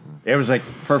strikes. It was like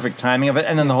perfect timing of it,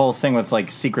 and then the whole thing with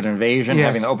like Secret Invasion, Yes.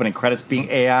 having the opening credits being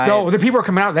AI. No, the people are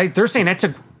coming out. They're saying that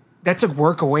took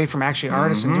work away from actually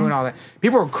artists and doing all that.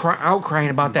 People are outcrying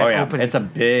about that oh yeah, opening. it's a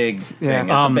big thing. Yeah.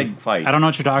 It's a big fight. I don't know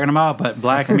what you're talking about, but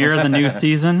Black Mirror, the new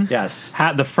season, Yes.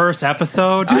 had the first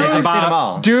episode. I've is seen them about.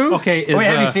 all. Dude, Okay, is, Wait,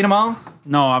 have you seen them all?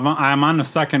 No, I'm on the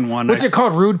second one. What's it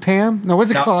called? Rude Pam? No,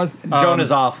 what's it called? Joan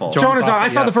is awful. Joan- Jonah's. I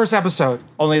saw the yes. first episode.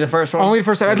 Only the first one. Only the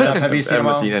first episode. Listen, Have you seen them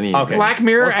haven't all? seen any. Okay. Black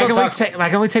Mirror. We'll I can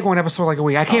still only take one episode like a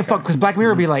week. I can't fuck because Black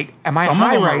Mirror would be like, am I Some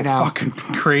high of them right are now? fucking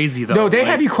crazy though. No, they Like,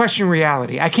 have you question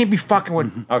reality. I can't be fucking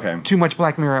with Okay. too much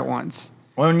Black Mirror at once.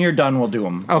 When you're done, we'll do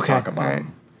them. We'll Okay, talk about all right.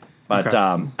 them. But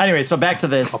Okay. anyway, so back to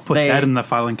this. I'll put They that in the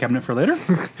filing cabinet for later.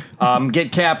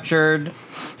 get captured.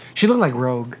 She looked like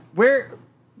Rogue. Where?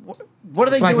 What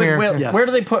do they Black do with Mirror, Will? yes. Where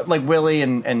do they put like Willie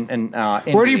and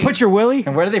Where do you put your Willie?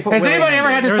 And where do they put Has Willie anybody and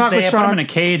ever had this They talk with put him in Sean? a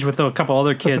cage with a couple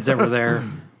other kids that were there,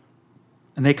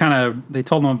 and they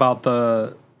told him about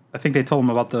the. I think they told him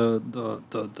about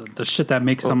the shit that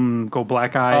makes them go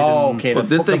black eyed. Oh, okay. But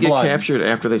didn't they the get blood. captured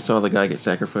after they saw the guy get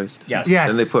sacrificed? Yes. Yes.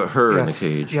 Then they put her in the Yes.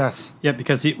 cage. Yes. Yeah,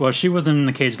 because she was in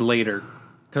the cage later.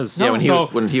 Because Yeah,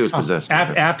 when he was possessed.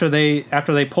 after they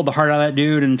pulled the heart out of that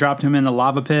dude and dropped him in the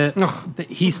lava pit,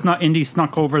 Ugh. Indy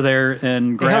snuck over there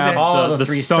and They held grabbed that- the the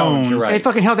three stones. stones, you're right. They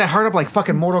fucking held that heart up like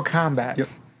fucking Mortal Kombat.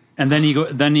 And then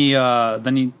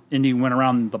Indy went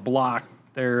around the block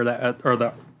there, or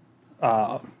the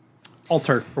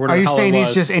altar or whatever. Are you the hell saying it he's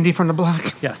was. just Indy from the block?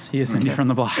 Yes, he is Indy from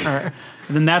the block. And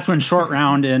then that's when Short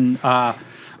Round and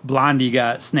Blondie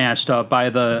got snatched up by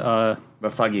the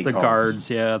thuggy the cult. guards,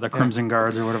 the Crimson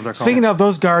Guards or whatever they're called. Speaking of,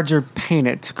 those guards are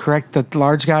painted, correct? The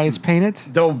large guy is painted?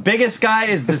 The biggest guy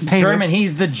is this painted. German.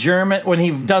 He's the German when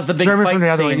he does the big German fight from the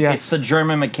other scene. one, yes. It's the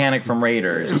German mechanic from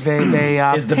Raiders. They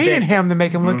Is the painted big- him to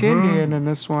make him look Indian in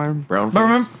this one. Brown But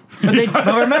remember,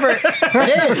 but remember,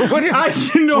 it is. What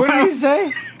did he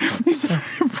say? He said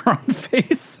brown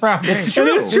face. Brown It's face. true.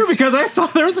 It is true because I saw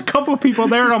there was a couple of people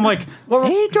there and I'm like,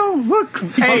 they don't look.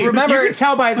 Hey, remember- you can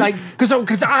tell by because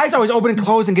the eyes always open and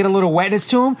close and get a little wetness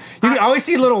to them. You can always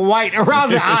see a little white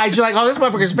around the eyes. You're like, oh, this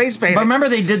motherfucker's face painted. But remember,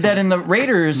 they did that in the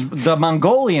Raiders. The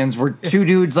Mongolians were two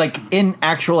dudes, like in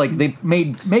actual, like they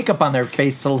made makeup on their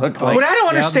face to look like. What I don't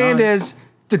understand no. is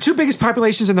the two biggest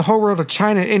populations in the whole world are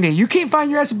China and India. You can't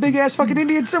find your ass a big ass fucking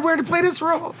Indian somewhere to play this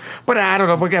role. But I don't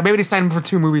know. Maybe they signed him for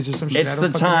 2 movies or some shit. It's I the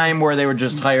don't fucking know. time where they would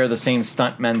just hire the same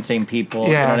stuntmen, same people. Yeah,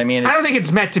 You know what I mean? I don't think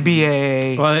it's meant to be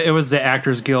a. Well, it was the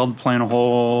Actors Guild playing a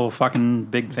whole fucking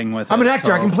big thing with it. I'm an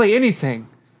actor. I so- can play anything.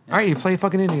 All right, you play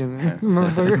fucking Indian, then,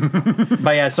 motherfucker.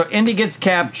 But yeah, so Indy gets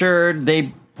captured.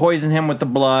 They poison him with the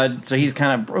blood. So he's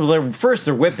kind of first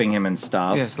they're whipping him and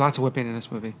stuff. Yes, lots of whipping in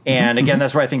this movie. And again,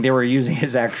 that's where I think they were using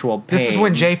his actual pain. This is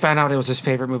when Jay found out it was his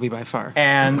favorite movie by far.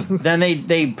 And then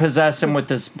they possess him with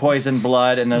this poison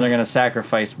blood, and then they're going to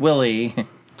sacrifice Willie.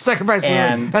 Sacrifice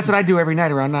And- Willie. That's what I do every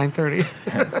night around 9:30.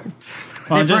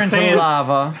 Well, I'm Dip her just into saying,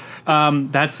 lava.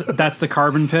 that's the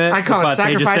carbon pit. I call it but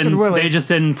they just sacrificing didn't- Willie. They just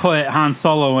didn't put Han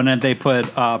Solo in it. They put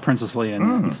Princess Leia in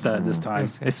it instead this time.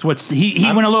 They switched. He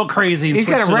went a little crazy. And He's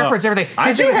got switched to it up. reference everything.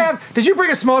 I Did you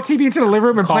bring a small TV into the living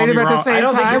room and Call play them me at the wrong. same I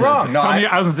don't time? think you're wrong. No, Tell me,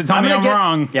 I was gonna say, tell me gonna I'm get-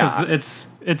 wrong because Yeah.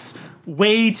 it's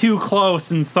way too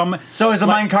close and some. So is the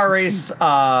mine car race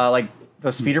like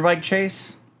the speeder bike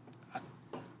chase?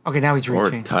 Okay, now he's Or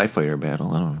reaching. TIE fighter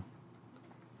battle. I don't know.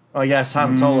 Oh yes,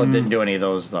 Han Solo didn't do any of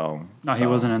those though. No, he So-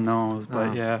 wasn't in those,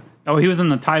 but yeah. Oh, he was in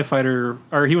the TIE Fighter,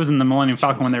 or he was in the Millennium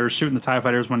Falcon when they were shooting the TIE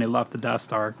Fighters when they left the Death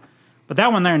Star. But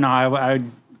that one there, no, I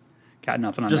got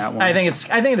nothing on Just, that one. I think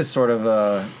it is sort of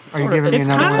Are you giving me it's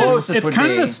another kind one? of closest it's would kind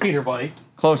be- of the speeder bike.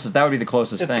 closest. That would be the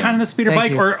closest It's thing. kind of the speeder Thank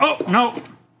bike, you. or no,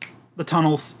 the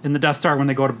tunnels in the Death Star when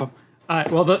they go to. In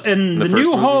the first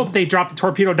New movie? Hope, they drop the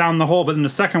torpedo down the hole, but in the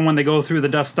second one, they go through the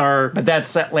Death Star. But that's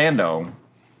set Lando.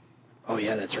 Oh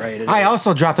yeah, that's right. it I is.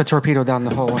 also dropped a torpedo down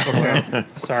the hole once in a while.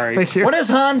 Sorry. Thank you. What is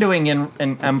Han doing in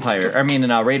Empire? I mean,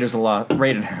 in Raiders a lot.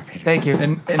 Raiders. Thank you.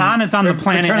 Han is on the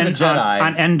planet Return of the Jedi.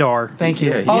 on Endor. Thank you.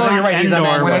 Yeah, he's Oh, on you're right. He's on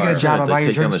Endor. When I get a Endor. job, I'll buy your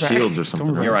take on the drinks back. shields or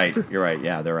something. You're right. You're right.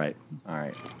 Yeah, they're right. All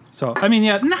right. So I mean,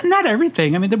 yeah, not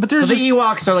everything. I mean, but there's So the just,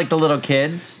 Ewoks are like the little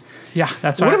kids. yeah.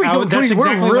 That's What what are we I- doing? that's We're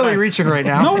exactly what really I- reaching right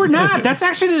now. No, we're not. That's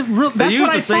actually the real. They That's use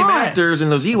what the I same thought. actors in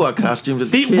those Ewok costumes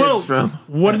as the kids Well, from.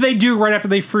 what did they do right after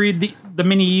they freed the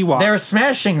mini Ewoks? They're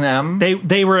smashing them.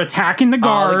 They were attacking the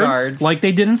All the guards, guards. like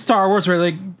they did in Star Wars, where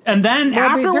like, and then Well,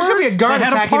 I mean, there's afterwards gonna be a guard they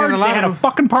had a attacking in party. a lot They had of a them.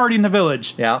 fucking party in the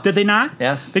village. Yeah. Did they not?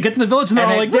 Yes. They get to the village and they're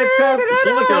all like, dipped up. It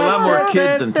seemed like there were a lot more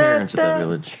kids than parents at that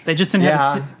village. they just didn't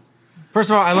Yeah. have. First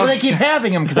of all, I Well, love. they keep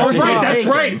having them because That's right. That's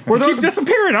right. They keep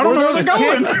disappearing. I don't know where they're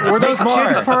going. Were those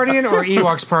kids partying or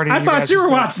Ewoks partying? I thought guys you were just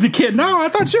did? watching the kid. No, I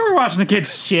thought you were watching the kid.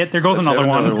 Shit, there goes another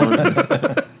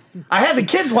one. I had the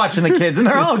kids watching the kids, and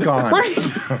they're all gone. Right?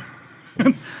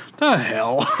 The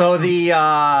hell? So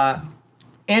the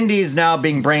Indy's now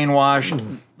being Mm-hmm.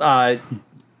 brainwashed.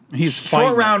 He's Short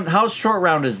fighting. round. How's short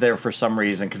round is there for some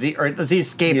reason? Because does he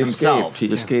escape He himself? escaped.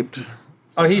 He escaped.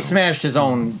 Oh, he smashed his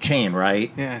own chain,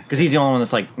 right? Yeah. Because he's the only one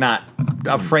that's like not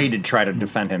afraid to try to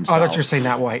defend Oh, himself. I thought you were saying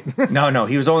not white. No,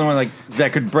 he was the only one like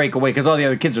that could break away because all the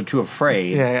other kids are too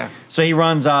afraid. Yeah. So he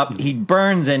runs up, he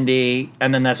burns Indy,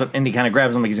 and then that's what Indy kind of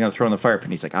grabs him like he's going to throw in the fire pit.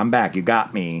 He's like, "I'm back, you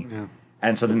got me." Yeah.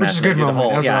 And so then Which that's is a good when they do the moment. whole.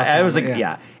 That was an awesome I was like, moment,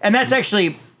 yeah. yeah. And that's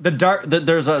actually the dark.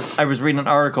 I was reading an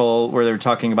article where they were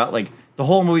talking about like the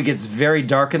whole movie gets very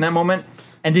dark in that moment.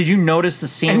 And did you notice the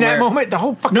scene In that where, moment, the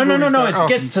whole fucking No. movie's dark. It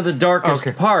gets to the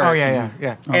darkest part. Oh, yeah.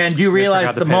 And do you realize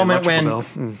forgot to the pay moment electrical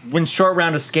when Short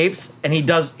Round escapes and he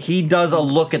does a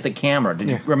look at the camera? Did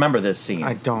you remember this scene?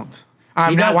 I don't. I'm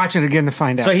He not does- watching it again to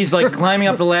find out. So he's like climbing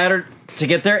up the ladder to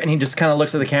get there, and he just kind of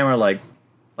looks at the camera like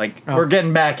we're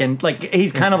getting back in. Like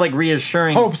he's kind of like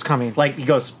reassuring. Hope's coming. Like he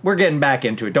goes, we're getting back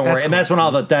into it. Don't worry. That's And cool. that's when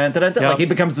all the Yep. like he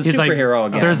becomes the He's like, superhero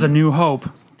again. There's a new hope.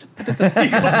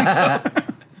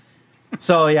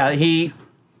 So yeah,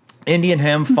 Indy and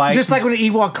him fight. Just like when the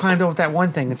Ewok climbed over that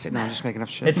one thing and said, "No, I'm just making up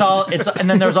shit." And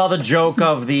then there's all the joke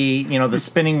of the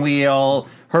spinning wheel,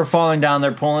 her falling down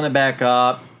there, pulling it back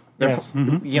up. Yes.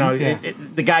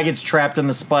 The guy gets trapped in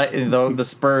the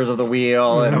spurs of the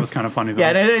wheel. And, That was kind of funny. Though. yeah,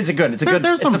 and it's a good.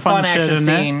 There's some it's a fun shit action in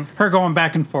scene. it. Her going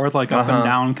back and forth like up and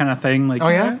down kind of thing. Like, Oh,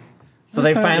 yeah? So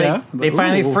they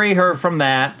finally Ooh. free her from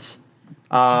that.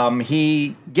 Does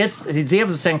he have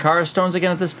the Sankara stones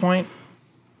again at this point?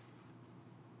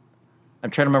 I'm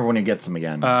trying to remember when he gets them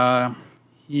again.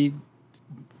 He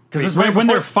Because when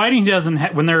they're fighting, he doesn't.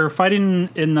 When they're fighting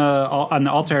on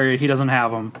the altar area, he doesn't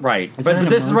have them. right, that an but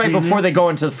this is right emoji? before they go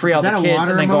into free all Is the that a kids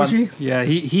water and they go on. emoji? Yeah,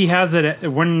 he has it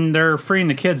when they're freeing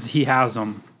the kids. He has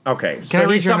them. Okay, Can I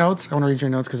read your notes? I want to read your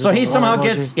notes. So he somehow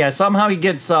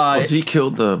gets Has he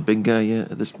killed the big guy yet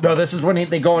at this point? No, this is when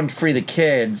they go and free the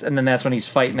kids, and then that's when he's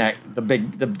fighting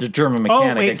the German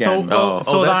mechanic Oh wait, again. so that's-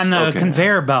 on the okay.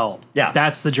 conveyor belt. Yeah.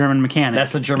 that's the German mechanic.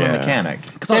 That's the German Yeah. mechanic.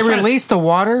 They released the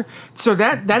water, so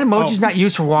that emoji's not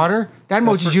used for water. That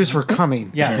emoji's used for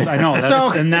coming. Yes, I know. That's,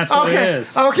 So and that's what okay, it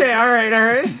is. Okay, all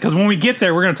right. Because when we get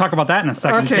there, we're going to talk about that in a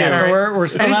second. Okay, too. all so right. we're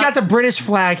still And he's not- got the British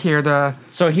flag here.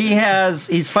 So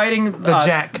he's fighting The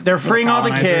Jack. They're freeing all the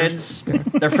colonizers. kids.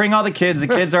 They're freeing all the kids. The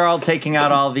kids are all taking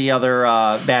out all the other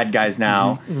bad guys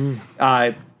now.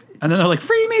 And then they're like,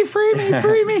 "Free me, free me,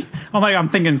 free me!" I'm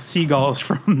thinking seagulls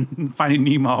from Finding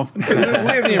Nemo. We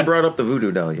haven't even brought up the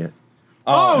voodoo doll yet.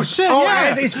 Oh shit! Oh,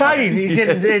 yeah. he's fighting.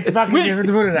 It's fucking Wait. the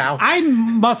voodoo now. I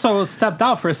must have stepped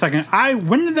out for a second.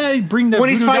 When did they bring the When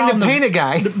he's voodoo fighting doll the in painted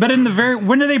guy. But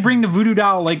when did they bring the voodoo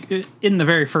doll? Like in the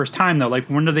very first time though. Like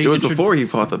when did they? It was before he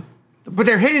fought the. But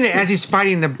they're hitting it as he's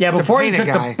fighting the before he painted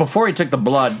took guy. before he took the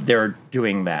blood, they were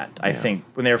doing that. I think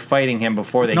when they were fighting him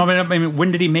before they. No, I mean,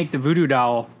 when did he make the voodoo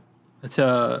doll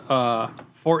to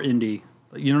for Indy?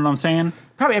 You know what I'm saying?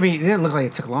 Probably. I mean, it didn't look like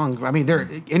it took long. I mean, they're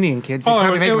Indian kids. They Oh,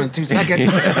 probably it make them was- in 2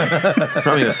 seconds.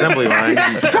 Probably an assembly line. You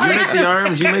make the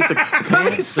arms, you make the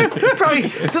pants. Probably.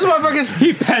 This motherfucker's.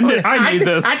 He penned it. I made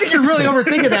this. I think you're really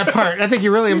overthinking that part. I think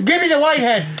you really. Give me the white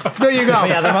head. There you go.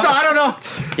 Yeah, So I don't know.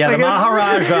 Yeah, the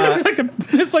Maharaja.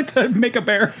 It's like to make a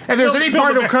bear. If there's any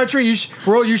part of the country you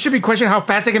should be questioning how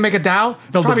fast they can make a doll, it's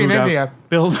Build probably the in voodoo. India.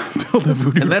 Build the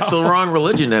voodoo. And that's the wrong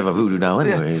religion to have a voodoo doll,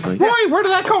 anyways. Like, Roy, where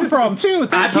did that come from? Too.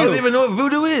 Thank I you. don't even know what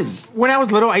voodoo is. When I was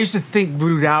little, I used to think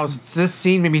voodoo dolls. This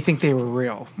scene made me think they were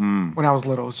real. When I was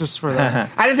little, it's just for that.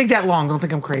 I didn't think that long. Don't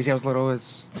think I'm crazy. I was little.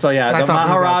 So yeah, I the thought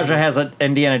voodoo dolls Maharaja were- has an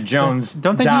Indiana Jones.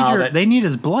 Don't they doll need that- they need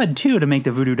his blood too to make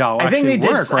the voodoo doll I think actually they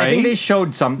did. work, right? I think they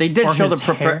showed some. They did Or show the his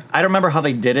prepare. hair. I don't remember how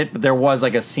they did it, but there was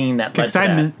like a scene that led to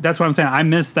that. That's what I'm saying. I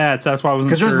missed that, so that's why I wasn't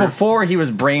Because sure. it was before he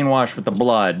was brainwashed with the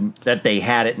blood that they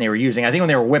had it and they were using. I think when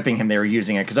they were whipping him, they were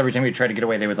using it because every time he tried to get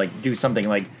away, they would like do something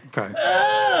like Okay.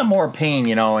 more pain,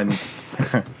 and.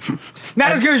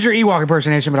 Not as good as your Ewok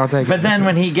impersonation, but I'll take it. But then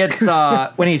when he gets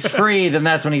when he's free, then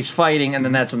that's when he's fighting, and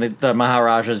then that's when the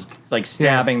Maharaja's like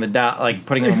stabbing the like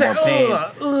putting him in He's more like, pain,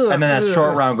 ugh, and then that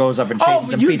short round goes up and chases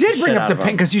Oh, him. you beats did the bring shit up the out of pain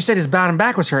him. because you said his bottom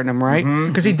back was hurting him, right?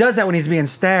 Because he does that when he's being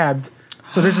stabbed.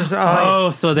 So this is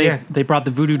so they yeah. they brought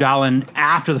the voodoo doll in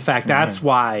after the fact. That's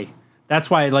why. That's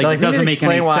why like Like, it we doesn't didn't make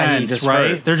any explain why he sense, just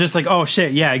right? hurts. They're just like, oh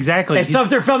shit, yeah, exactly. And so if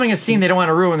they're filming a scene, they don't want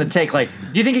to ruin the take. Like,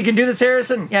 do you think you can do this,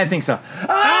 Harrison? Yeah, I think so.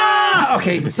 Ah,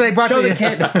 okay. So they brought show the- the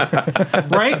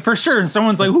kid. right? For sure. And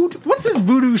someone's like, what's this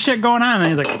voodoo shit going on? And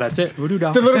he's like, well, that's it, voodoo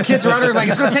doll. the little kids around there like,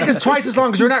 it's going to take us twice as long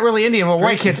because we're not really Indian. We're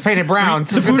white kids painted brown.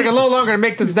 So it's going to take a little longer to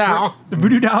make this doll. The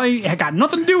voodoo doll ain't got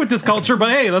nothing to do with this culture, but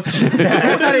hey, let's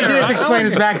That's how they did it to explain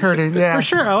his back hurting. Yeah. for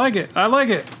sure. I like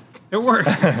it. It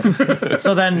works.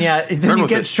 So then, yeah, then you with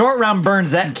get it. Short Round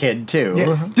burns that kid too.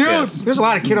 Yeah. Dude, there's a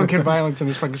lot of kid-on-kid violence in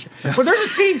this fucking show. But there's a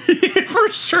scene. For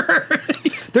sure.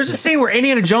 There's a scene where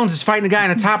Indiana Jones is fighting a guy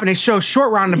on the top, and they show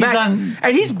Short Round in the He's back, on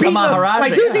and he's beating him. Maharaja,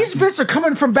 Like, dude, yeah. these fists are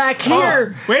coming from back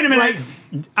here. Wait a minute. Like,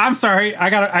 I'm sorry. I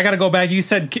gotta go back. You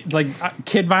said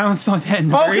kid violence like that. In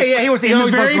the Okay, yeah, he was- he in the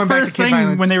always loves very going back to first kid thing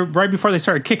violence. when right before they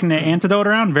started kicking the antidote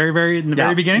around, very in the Yeah.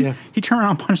 very beginning. Yeah. He turned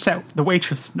around and punched the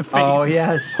waitress in the face. Oh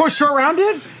yes. who Short Round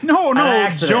did? No,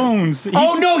 accident. Jones.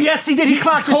 Oh, no, yes, he did. He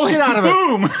clocked the shit out of it.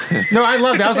 Boom. No, I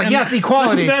loved it. I was like, yes,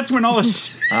 equality. That's when all the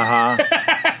shit.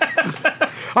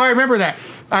 Oh, I remember that.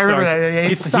 I remember Sorry. that. Yeah,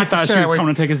 He socked the thought shit she out was of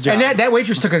coming to take his job. And that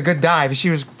waitress took a good dive.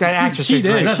 That actress She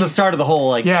did. great. That's the start of the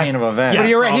whole Yes. chain of events. But Yeah.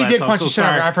 you're right. all He that did stuff, punch so the shit out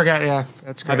of her. sorry. I forgot. Yeah,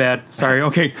 that's My great. bad. Sorry.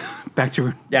 Okay. Back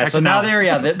to Yeah, back so to now they're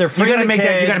they're You freeing gotta the make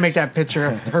that. You kids. gotta make that picture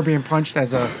of her being punched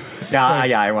as a Yeah,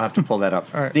 I will have to pull that up.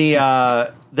 All right.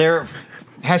 They're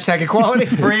hashtag equality.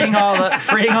 freeing all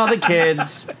the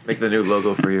kids. Make the new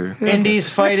logo for your.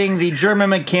 Indy's fighting the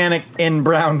German mechanic in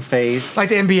brown face like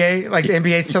the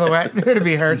NBA silhouette. It'd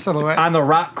be her silhouette. on the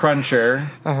rock cruncher,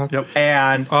 Yep.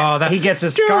 and he gets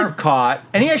his scarf caught,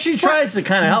 and he actually tries to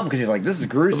kind of help because he's like, "This is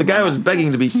gruesome." The guy was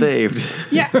begging to be saved.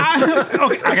 Yeah.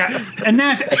 I got. And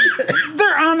that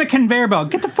they're on the conveyor belt.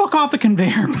 Get the fuck off the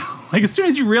conveyor belt. Like as soon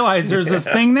as you realize there's this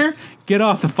thing there, get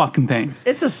off the fucking thing.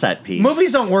 It's a set piece.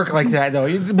 Movies don't work like that though.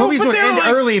 Movies but would they're end like-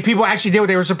 early if people actually did what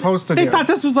they were supposed to They do. thought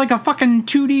this was like a fucking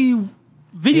 2D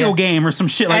video Yeah. game or some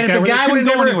shit like and that. if the where they guy would couldn't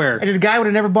have go never, anywhere. and if the guy would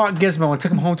have never bought Gizmo and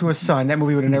took him home to his son, that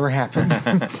movie would have never happened.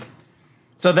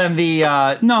 So then the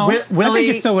No, I Willie,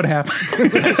 think it still would happen.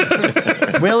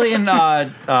 Willie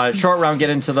and Short Round get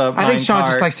into the. I think Sean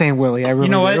just likes saying Willie. I really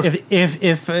You know what? do.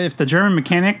 If the German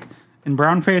mechanic in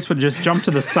brownface would just jump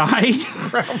to the side,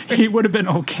 he would have been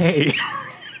okay.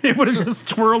 It would have just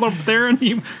twirled up there, and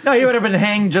he. No, he would have been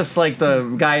hanged just like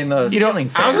the guy in the ceiling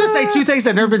fan. I was going to say two things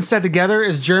that have never been said together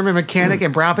is German mechanic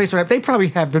and brownface. But they probably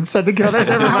have been said together.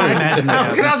 Never mind. imagine they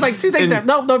I was like two things that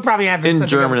they probably have been In said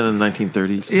German together. in the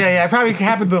 1930s. Yeah, it probably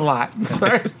happened a lot.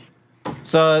 Sorry.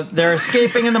 So they're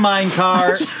escaping in the mine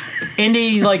car.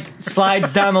 Indy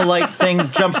slides down the light things,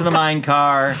 jumps in the mine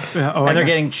car, and they're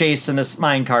getting chased in this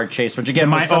mine car chase, which again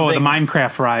was the something.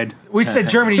 Minecraft ride. We said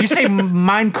Germany. You say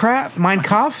Minecraft?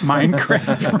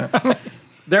 Minecraft.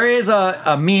 There is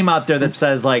a meme out there that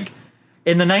says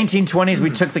in the 1920s we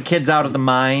took the kids out of the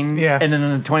mine, Yeah. and then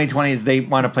in the 2020s they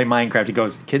want to play Minecraft. He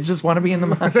goes, kids just want to be in the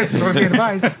mine. That's what we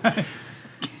advise.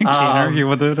 Can't argue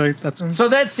with it. That's So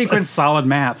that sequence, solid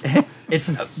math. it's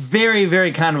a very,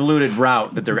 very convoluted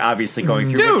route that they're obviously going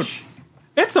through. Dude, which,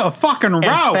 it's a fucking and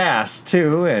route. fast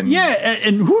too, and Yeah,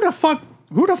 and who the fuck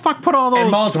put all those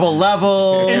and multiple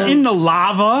levels. in the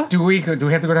lava? Do we have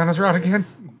to go down this route again?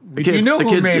 kids- you know the who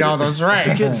kids made did all it. those, right?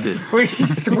 The kids did. we,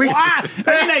 I mean,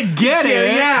 I get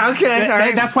it. Yeah, okay. All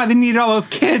right. That's why they needed all those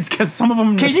kids, because some of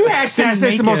them. Can you hashtag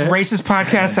this the most racist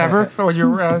podcast ever? For your,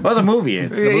 Well, the movie.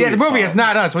 It's the yeah, the movie fault. is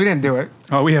not us. We didn't do it.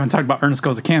 Oh, we haven't talked about Ernest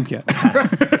Goes to Camp yet.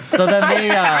 So then they.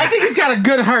 I think it's got a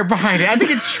good heart behind it. I think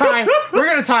it's trying. We're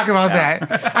going to talk about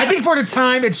that. I think for the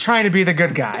time, it's trying to be the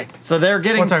good guy. So they're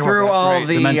getting We'll talk about through that. all Right,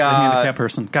 the mentally the. handicapped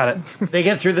person. Got it. They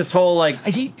get through this whole route.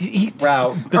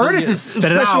 Ernest is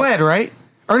Spit it special out. ed, right?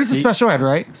 Ernest is special ed,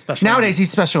 right? Special ed. Nowadays,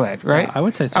 he's special ed, right? I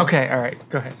would say so. Okay, all right.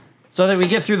 Go ahead. So that we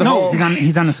get through the No, whole.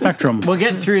 he's on the spectrum. We'll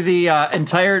get through the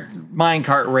entire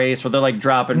minecart race where they're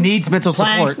dropping Needs mental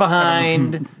planks support.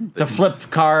 behind to flip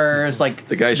cars.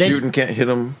 The guy shooting can't hit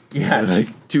him.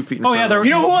 Yes. 2 feet in Oh, yeah, front of they're- him.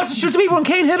 You know who else shoots people and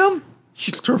can't hit him?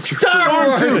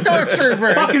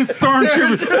 Stormtrooper. Fucking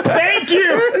stormtroopers. Thank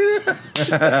you.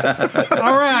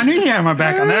 All right, I knew you had my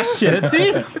back on that shit.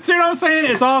 See what I'm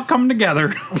saying? It's all coming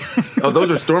together. Oh,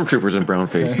 those are stormtroopers in brown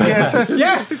face. Yes.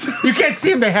 Yes. You can't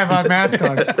see them. They have a mask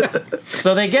on.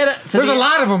 So they get it. To There's a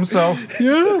lot of them, so.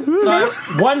 So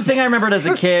one thing I remembered as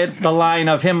a kid, the line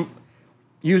of him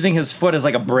using his foot as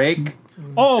a brake.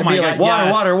 Oh And my be god. water,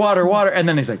 yes. water, water, water, and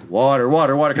then he's like water,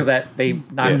 water, water, because they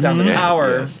knocked down the Yes,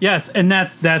 tower. yes. Yes, and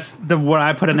that's what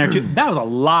I put in there too. That was a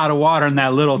lot of water in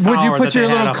that little tower. Would you put that they your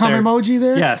had little up cum there. emoji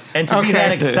there? Yes. And to be Okay.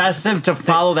 that excessive to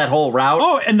follow that whole route.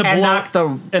 Oh, and the blow knock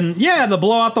the the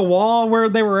blow out the wall where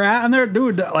they were at, and there,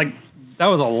 dude, that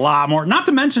was a lot more. Not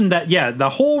to mention that, the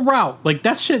whole route,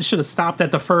 that shit should have stopped at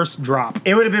the first drop.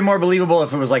 It would have been more believable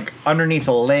if it was underneath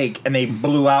a lake and they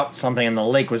blew out something and the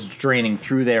lake was draining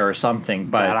through there or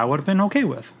something. That I But, would have been okay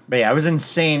with. yeah, it was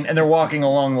insane. And they're walking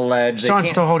along the ledge. They Sean's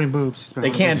can't- still holding boobs. He's been They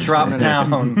holding can't boobs. drop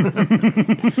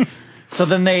down. So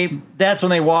then that's when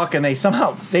they walk and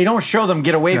they don't show them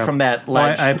get away from that Well,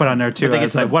 ledge. I put on there too. But they I get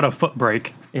was to like, the- what a foot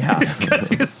break. Yeah. Because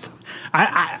he was,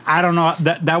 I don't know,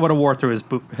 that would have wore through his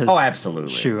boot. Oh,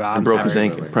 absolutely. Shoe. And broke his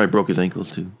ankle. Probably broke his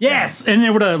ankles too. Yes, and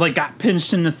it would have like got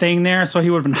pinched in the thing there, so he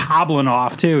would have been hobbling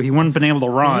off too. He wouldn't have been able to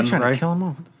run, trying right? to kill him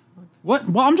off. What?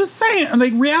 Well, I'm just saying,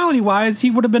 like reality-wise,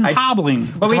 he would have been hobbling.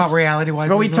 But About reality-wise,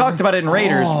 But we this talked movie? about it in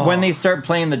Raiders. When they start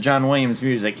playing the John Williams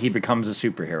music, he becomes a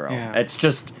superhero. Yeah. It's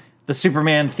just the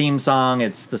Superman theme song.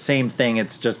 It's the same thing.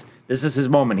 It's just, this is his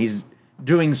moment. He's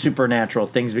doing supernatural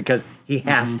things because he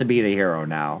has to be the hero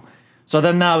now. So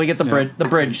then now we get the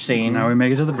bridge scene. Now we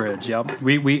make it to the bridge. Yep.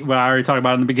 We I already talked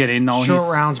about it in the beginning. No, Short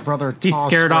Round's brother. He Tall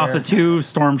scared off the Square. 2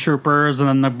 stormtroopers, and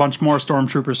then a bunch more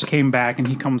stormtroopers came back, and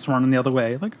he comes running the other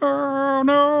way. Like, oh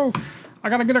no, I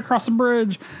gotta get across the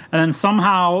bridge. And then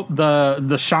somehow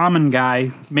the shaman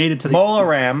guy made it to the Mola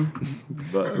Ram.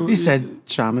 He said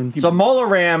shaman. So Mola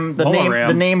Ram, the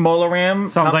Mola name Mola Ram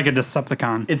sounds like a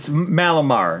Decepticon. it's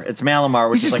Malamar. It's Malamar,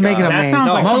 which He's is just like making up that names.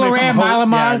 sounds like somebody Mola Ram, from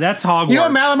Malamar. Yeah, that's Hogwarts. You know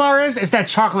what Malamar is? It's that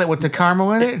chocolate with the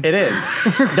caramel in it. It is.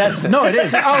 That's no, it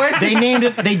is. Oh, is They named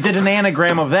it. They did an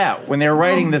anagram of that when they were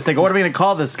writing this. They go, "What are we going to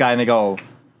call this guy?" And they go,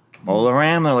 "Mola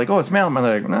Ram." They're like, "Oh, it's Malamar."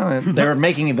 They're like, "No." They're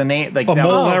making the name like A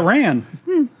mole that ran.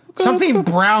 Something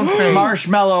brown face.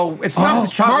 marshmallow. It's something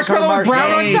chocolate Marshmallow with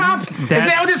brown on Hey, top. Is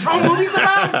that what this whole movie's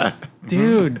about?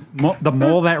 Dude, the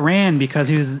mole that ran because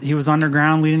he was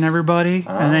underground leading everybody,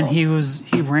 and then he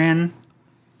ran.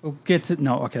 We'll get to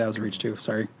that was reach 2.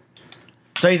 Sorry.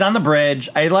 So he's on the bridge.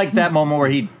 I like that moment where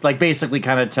he like basically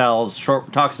kind of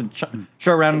talks in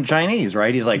short round in Chinese,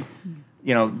 right? He's like,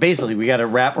 you know, basically we got to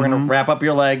wrap. We're gonna wrap up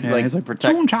your leg, Yeah, like he's like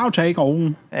protect. Chun chow take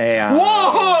on. Hey,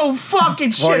 Whoa,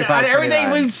 fucking shit. 45, Everything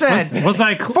 29. we've said. Was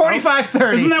like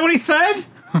 45-30. Isn't that what he said?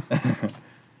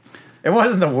 It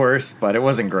wasn't the worst, but it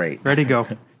wasn't great. Ready to go.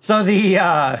 So the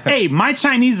Hey, my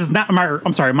Chinese is not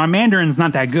my Mandarin's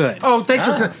not that good. Oh, thanks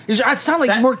for. It sounds like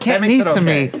That- more that makes Cantonese it to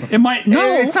okay. me. It might no.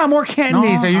 It sounds more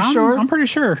Cantonese. Are you sure? I'm pretty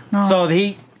sure. No.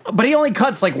 so but he only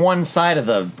cuts like one side of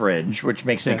the bridge, which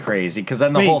makes me crazy because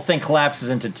then the Wait. whole thing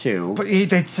collapses into 2. But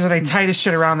so they tie this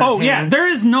shit around their Oh yeah, hands. there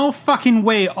is no fucking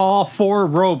way all 4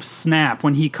 ropes snap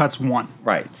when he cuts one.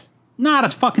 Right. Not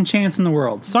a fucking chance in the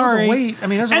world. Sorry. wait, I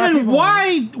mean, there's a and lot of then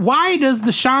people- why does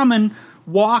the shaman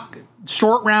walk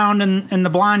Short Round and the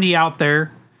blondie out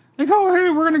there? Like, oh hey,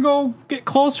 we're gonna go get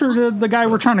closer to the guy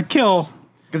we're trying to kill.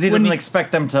 Because he When doesn't he-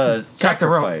 expect them to cut the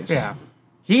rope. sacrifice. Yeah.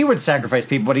 He would sacrifice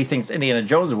people, but he thinks Indiana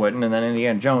Jones wouldn't, and then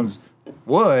Indiana Jones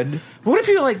would. What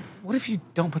if you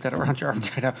don't put that around your arm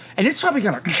tight up? And it's probably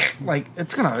gonna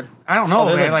it's gonna. I don't know. Oh,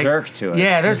 there's man, a like, jerk to it.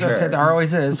 Yeah, there's For sure. there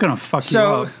always is. It's gonna fuck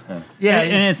So, you up. yeah,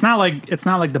 And it's not like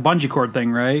the bungee cord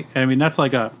thing, right? I mean, that's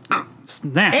like a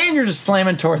snap. And you're just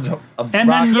slamming towards a And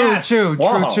rock. then true yes, too.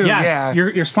 Whoa. True too. yes, Yeah.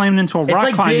 you're slamming into a rock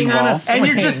like climbing being on wall. a And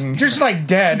you're swing. just like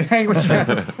dead, hanging with your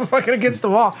fucking against the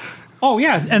wall. Oh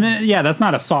yeah, and then that's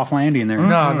not a soft landing there.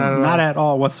 No, not at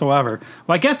all whatsoever.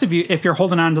 Well, I guess if you're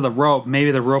holding on to the rope,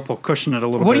 maybe the rope will cushion it a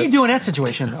little What bit. do you do in that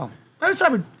situation though? That's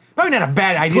probably not a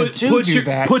bad idea to do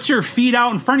that. Put your feet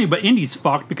out in front of you, but Indy's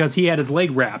fucked because he had his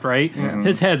leg wrapped, right?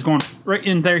 His head's going right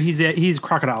in there. He's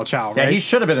Crocodile Chow, Yeah, right? he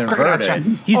should have been Crocodile inverted.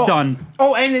 Chow. He's Oh, done.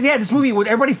 Oh, and yeah, this movie would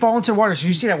everybody fall into the water. So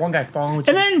you see that one guy falling, which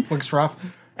And then- looks rough.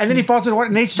 And then he falls into the water,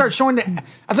 and they start showing the.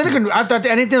 I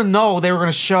didn't know they were going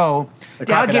to show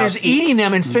the alligators crocodiles eating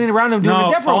them and spinning around them doing the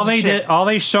No, death rolls. all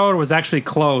they showed was actually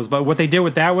clothes. But what they did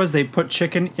with that was they put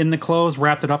chicken in the clothes,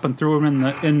 wrapped it up, and threw them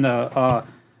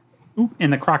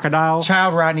in the crocodile.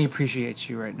 Child Rodney appreciates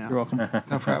you right now. You're welcome. No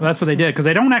problem. That's what they did because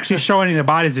they don't actually show any of the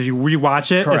bodies. If you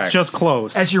rewatch it, Correct. it's just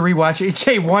clothes. As you rewatch it,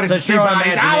 Jay wanted So to it's see your own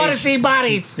bodies. I want to imagination. see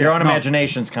bodies. Your own No.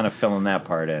 imagination's kind of filling that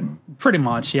part in. Pretty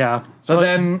much, yeah. So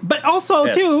then, But also,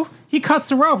 Yes. too, he cuts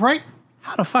the rope, right?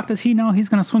 How the fuck does he know he's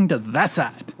going to swing to that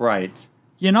side? right.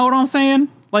 You know what I'm saying?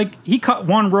 Like, he cut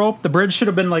one rope. The bridge should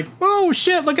have been like, oh,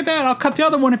 shit, look at that. I'll cut the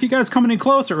other one if you guys come any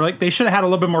closer. Like, they should have had a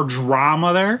little bit more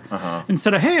drama there.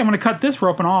 Instead of, hey, I'm going to cut this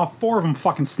rope and all 4 of them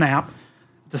fucking snap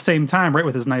at the same time, right,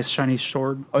 with his nice shiny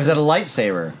sword. Oh, is that a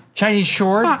lightsaber? Chinese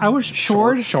short. I was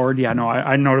short. Short, yeah, no,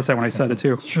 I noticed that when I said it,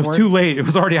 too. It was Short. too late. It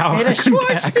was already out. May the I couldn't,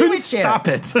 Schwartz I be couldn't with you. stop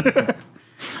it.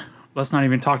 Let's not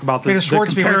even talk about May the the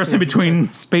Schwartz be with comparison you. between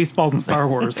Spaceballs and Star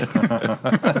Wars.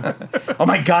 Oh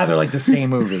my God, they're like the same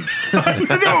movie.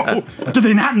 No! Did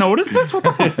they not notice this? What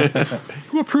the fuck?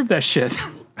 Who approved that shit?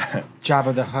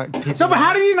 Jabba the Hutt. Pizza No, but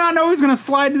how did you not know he was going to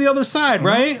slide to the other side,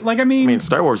 right? Like, I mean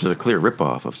Star Wars is a clear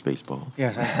ripoff of Spaceballs.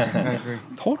 Yes, I agree.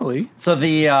 totally. So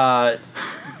the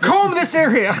Comb this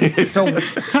area. so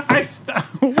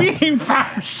We ain't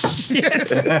found shit.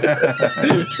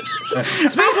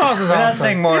 Spaceballs is we're not awesome.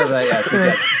 saying more of that yet.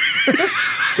 You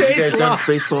guys done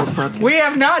Spaceballs podcast? We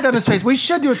have not done a space. We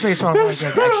should do a Spaceballs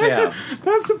podcast. Actually, yeah.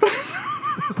 That's the best.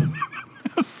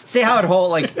 see how it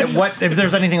hold like what if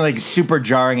there's anything like super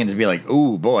jarring and to be like,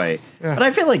 ooh boy. Yeah. But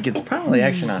I feel like it's probably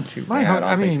actually not too bad,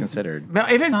 all things considered.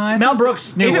 Mel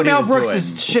Brooks knew what he was Brooks doing.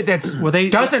 is shit that's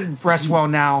doesn't rest well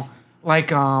now. Like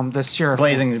the sheriff,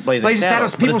 Blazing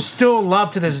Saddles. People still love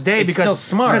to this day it's because still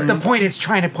smart. Because the point it's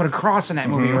trying to put across in that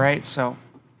movie, right? So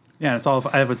yeah, it's all.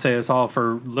 I would say it's all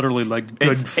for literally like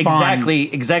good fun.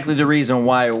 Exactly the reason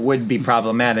why it would be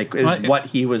problematic is what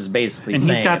he was basically saying.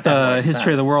 And he's got the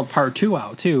History of the World Part 2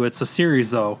 out too. It's a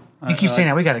series though. You keep saying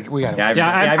that we got to.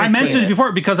 I mentioned it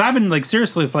before because I've been like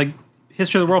seriously like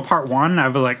History of the World Part 1.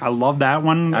 I've been like I love that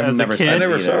one as a kid. I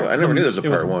never knew there was a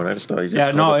Part 1. I just thought you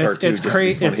just called it Part 2. It's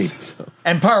great.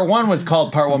 And Part 1 was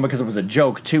called Part 1 because it was a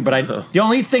joke too. But the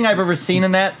only thing I've ever seen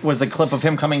in that was a clip of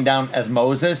him coming down as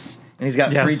Moses, and he's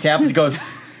got 3 taps. He goes,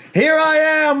 "Here I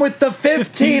am with the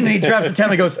 15," and he drops the 10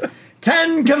 and he goes,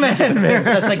 10 Commandments.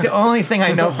 That's like the only thing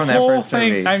I know from that first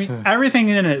movie. I mean, everything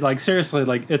in it, like seriously,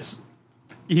 like it's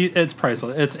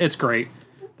priceless. It's great.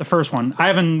 The first one, I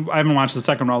haven't watched the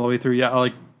second one all the way through yet.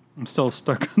 I'm still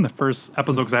stuck in the first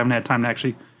episode because I haven't had time to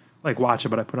actually like watch it,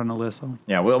 but I put it on the list. So.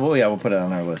 Yeah, we'll put it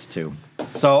on our list too.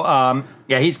 So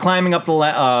he's climbing up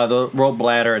the rope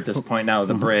ladder at this point now,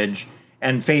 the bridge,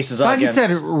 and faces up. Like you said,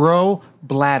 rope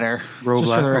bladder.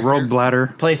 Rope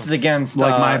bladder. Places against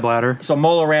like my bladder. So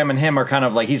Mola Ram and him are kind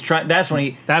of like he's trying. That's when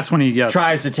he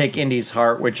tries to take Indy's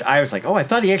heart, which I was like, oh, I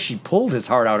thought he actually pulled his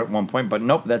heart out at one point, but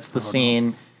nope, that's the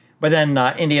scene. No. But then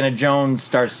Indiana Jones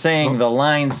starts saying the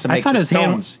lines to make the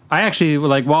stones. I actually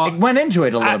like. Well, it went into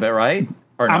it a little bit, right?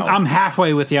 Or no? I'm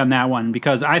halfway with you on that one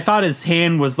because I thought his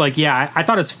hand was like, I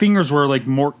thought his fingers were like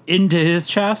more into his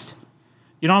chest.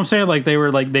 You know what I'm saying? Like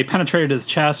they penetrated his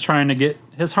chest trying to get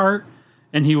his heart,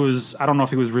 and he was. I don't know if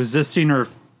he was resisting or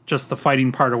just the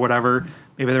fighting part or whatever.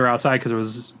 Maybe they were outside because there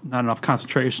was not enough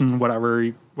concentration. Whatever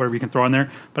you can throw in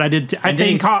there. But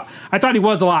I thought he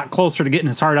was a lot closer to getting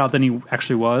his heart out than he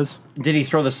actually was. Did he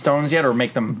throw the stones yet, or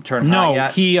make them turn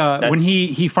hot yet? No, when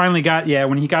he finally got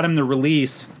when he got him to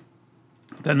release,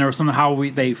 then there was somehow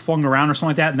they flung around or something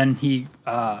like that, and then he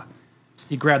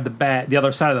grabbed the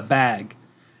other side of the bag,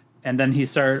 and then he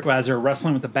started as they were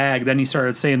wrestling with the bag. Then he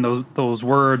started saying those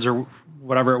words or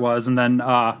whatever it was, and then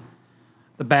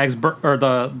the bags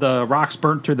the rocks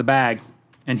burnt through the bag.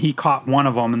 And he caught one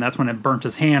of them, and that's when it burnt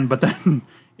his hand. But then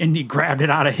Indy grabbed it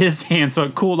out of his hand, so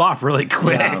it cooled off really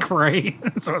quick, right?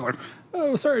 So I was like,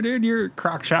 "Oh, sorry, dude, you're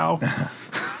crock chow."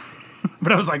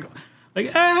 But I was like,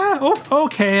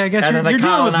 okay, I guess you're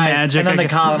dealing with magic. And then the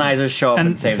colonizers show up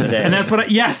and save the day. And that's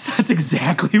that's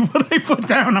exactly what I put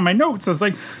down on my notes. I was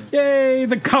like, "Yay,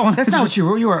 the colonizers!" That's not what you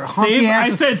wrote. You were honky ass.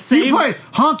 I said save. You put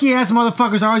honky ass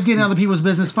motherfuckers always getting other people's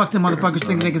business. Fuck them motherfuckers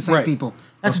thinking they can save people.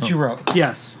 That's what you wrote.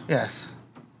 Yes.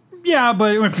 Yeah,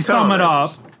 but if you sum it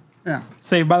up,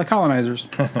 saved by the colonizers.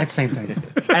 That's the same thing.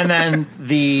 And then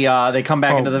they come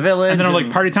back into the village, and then they're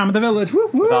like party time at the village. Woo,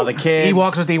 woo. With all the kids.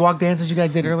 Ewoks with the Ewok dances you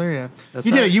guys did earlier.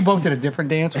 Yeah, you both did a different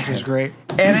dance, which was great.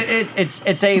 And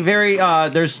it's a very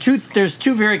there's two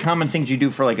very common things you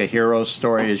do for like a hero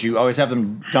story is you always have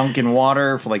them dunk in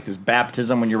water for like this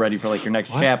baptism when you're ready for like your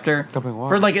next chapter. Dumping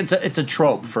water. For like it's a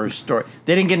trope for a story.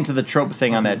 They didn't get into the trope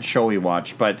thing on that show we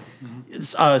watched, but.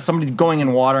 Somebody going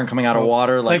in water and coming out of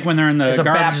water, like when they're in the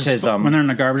baptism. When they're in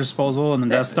the garbage disposal in the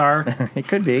Death Star, it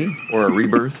could be, or a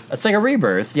rebirth. It's like a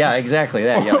rebirth, yeah, exactly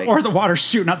that. Or the water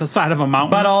shooting out the side of a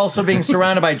mountain, but also being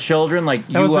surrounded by children, like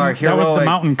you are heroic. That was the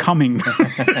mountain coming.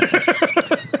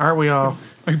 Aren't we all?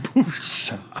 Like,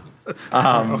 boosh.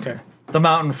 Okay, the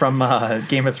mountain from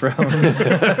Game of Thrones.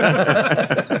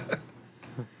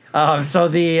 So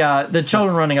the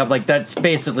children running up, like that's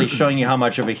basically showing you how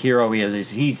much of a hero he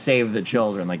is. He saved the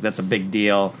children, like that's a big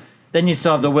deal. Then you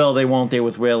still have the will they won't they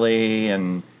with Willie,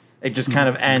 and it just kind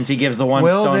of ends. He gives the one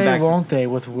stone back. Will they won't they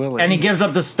with Willie, and he gives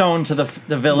up the stone to the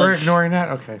village. We're ignoring that.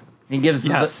 Okay. He gives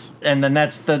and then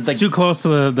that's it's too close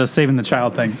to the saving the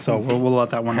child thing, so we'll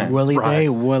let that one.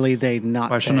 Willie they not.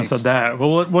 I shouldn't have said that.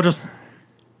 We'll just.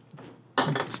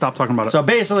 Stop talking about it. So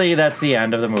basically, that's the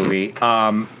end of the movie.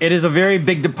 It is a very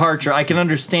big departure. I can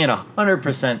understand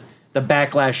 100% the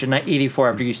backlash in '84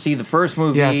 after you see the first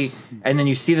movie, and then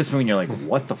you see this movie, and you're like,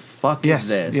 "What the fuck is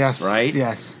this?" Yes, right?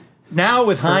 Yes. Now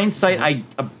with hindsight,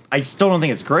 I still don't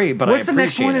think it's great, but what's I appreciate the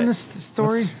next one it. in this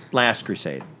story? Last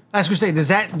Crusade. Last Crusade. Is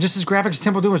that just as graphic as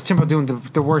Temple Doom, or is Temple Doom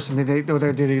the worst? And did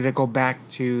they go back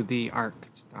to the Ark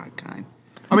kind?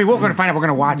 I mean, we're going to find out. We're going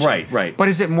to watch it. Right. But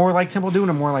is it more like Temple Doom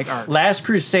or more like Ark? Last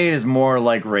Crusade is more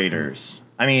like Raiders.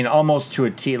 I mean, almost to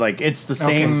a T. Like, it's the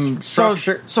same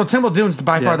structure. So Temple Doom's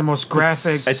by far the most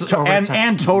graphic.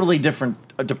 And totally different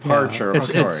departure of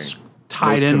story. It's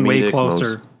tied in way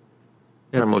closer.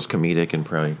 Probably most comedic and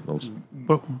probably most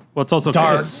But what's also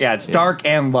dark. it's Yeah, it's dark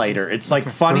and lighter. It's like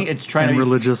funny. It's trying and to be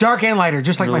religious. Dark and lighter,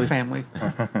 just like my family.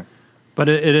 But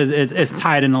it's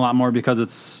tied in a lot more because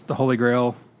it's the Holy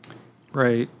Grail,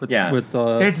 right? With, Yeah. With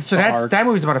the That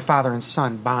movie's about a father and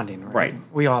son bonding, right? Right.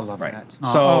 We all love Right. that.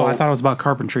 So I thought it was about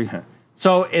carpentry.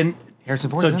 So in Harrison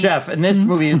Ford, so isn't it? Jeff, in this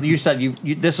movie, you said you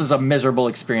this was a miserable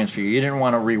experience for you. You didn't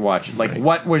want to rewatch it. Like,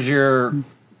 what was your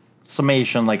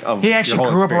summation like of? He actually your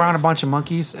whole grew up around a experience? bunch of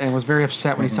monkeys and was very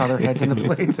upset when he saw their heads in the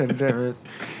plates. And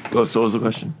Oh, so what was the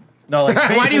question? No, like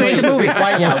Why do you hate the movie?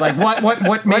 Why, yeah, like what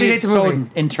Why made do you it hate the so movie?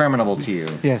 interminable to you?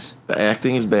 yes, The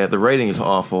acting is bad. The writing is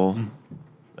awful.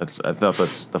 I thought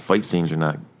the fight scenes are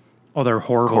not Oh, they're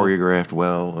horrible. choreographed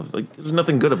well. Like, there's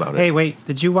nothing good about it. Hey, wait!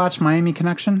 Did you watch Miami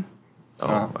Connection?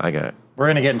 Oh, I got We're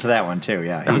gonna get into that one too.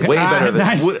 Yeah, it's way better than.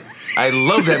 nice. I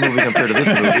love that movie compared to this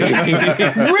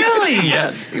movie. really?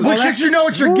 Yes. Because you know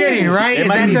what you're getting, right? it Is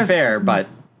might that be the- fair, but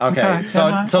okay. Okay, So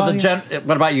yeah, so the yeah.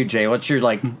 what about you, Jay? What's your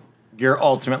your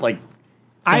ultimate thing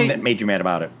that made you mad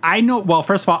about it? I know. Well,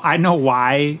 first of all, I know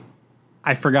why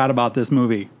I forgot about this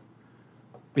movie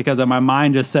because my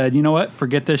mind just said, you know what?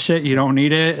 Forget this shit. You don't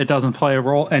need it. It doesn't play a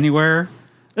role anywhere.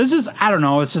 It's just I don't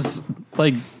know. It's just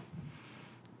like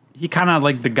he kind of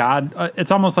like the God.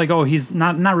 It's almost like he's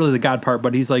not really the God part,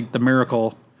 but he's like the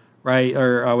miracle, right?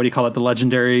 Or what do you call it? The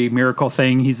legendary miracle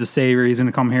thing. He's the savior. He's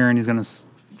gonna come here and he's gonna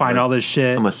find all this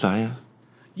shit. A Messiah.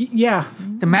 The Yeah,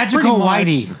 magical pretty much.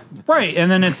 Whitey. Right, and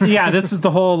then it's this is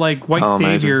the whole like white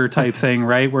Colonizer. savior type thing,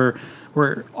 right? Where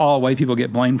all white people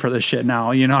get blamed for this shit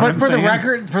now. You know, what But I'm for the saying?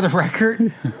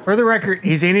 record,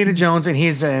 he's Indiana Jones, and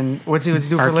he's in what's he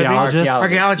do for a living? Archaeologist.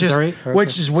 Archaeologist, Is that right? Okay.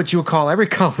 which is what you would call every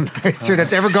colonizer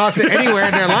that's ever gone to anywhere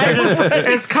in their life.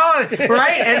 It's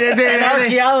right, and An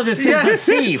archaeologist is a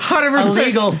thief, 100%. a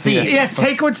legal thief. Yes,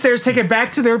 take what's theirs, take it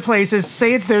back to their places,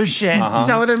 say it's their shit,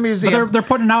 sell it in a But museum. they're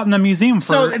putting it out in the museum for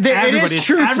So it is everybody. It's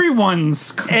true.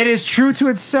 everyone's. It is true to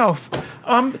itself.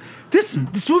 This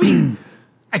movie,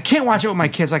 I can't watch it with my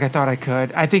kids like I thought I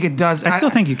could. I think it does. I still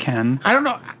think you can. I don't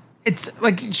know. It's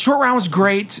like Short Round was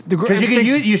great. Because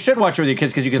you should watch it with your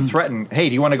kids because you can threaten. Hey,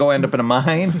 do you want to go end up in a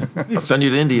mine? I'll send you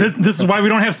to India. This is why we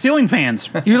don't have ceiling fans.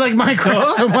 You like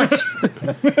Minecraft so much.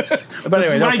 But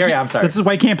anyway, no, carry on. I'm sorry. This is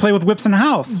why you can't play with whips in the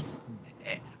house.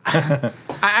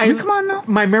 Come on now.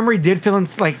 My memory did feel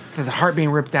like the heart being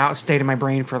ripped out stayed in my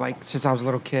brain for since I was a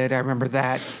little kid. I remember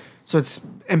that. So it's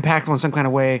impactful in some kind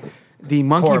of way. The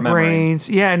monkey Core memory. brains.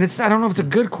 Yeah, and I don't know if it's a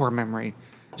good core memory.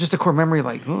 Just a core memory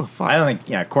oh, fuck. I don't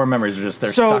think. Core memories are just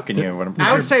they're So, stuck in you. When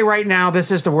I would say right now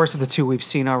this is the worst of the two we've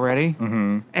seen already,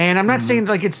 and I'm not saying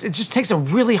it just takes a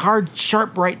really hard,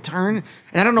 sharp, right turn,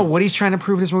 and I don't know what he's trying to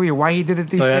prove in this movie or why he did it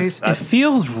these days. It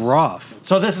feels rough.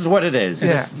 So this is what it is.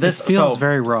 Yeah. This It feels so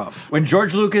very rough. When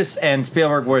George Lucas and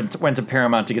Spielberg went to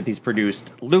Paramount to get these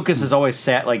produced, Lucas has always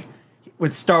sat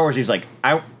with Star Wars. He's like,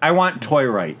 I want toy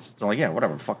rights. They're like, yeah,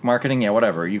 whatever, fuck marketing, yeah,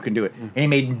 whatever, you can do it. And he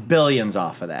made billions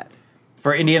off of that.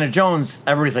 For Indiana Jones,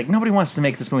 everybody's like, nobody wants to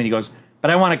make this movie. And he goes,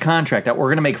 but I want a contract. We're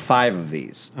going to make 5 of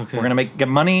these. Okay. We're going to get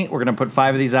money. We're going to put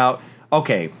 5 of these out.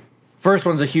 Okay. First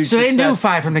one's a huge So they success. knew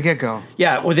 5 from the get go.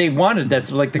 Yeah, well, they wanted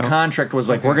that's like the contract was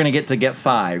like we're going to get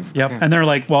 5. Yep. And they're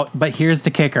like, well, but here's the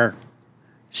kicker.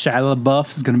 Shia LaBeouf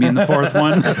is going to be in the 4th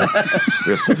one.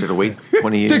 We have to wait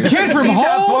 20 years. The kid from He's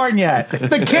not Holes. born yet.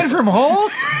 The kid from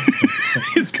Holes.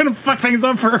 He's going to fuck things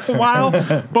up for a while,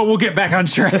 but we'll get back on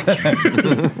track.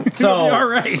 So All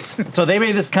right. So they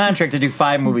made this contract to do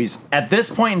 5 movies. At this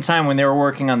point in time, when they were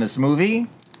working on this movie,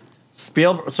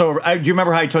 Spielberg. So do you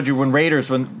remember how I told you when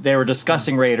they were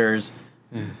discussing Raiders,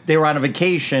 they were on a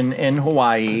vacation in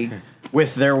Hawaii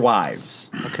with their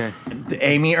wives. Okay.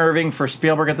 Amy Irving for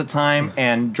Spielberg at the time,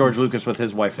 and George Lucas with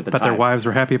his wife at the But time. their wives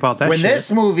were happy about that When shit.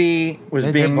 this movie was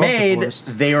They're being both made,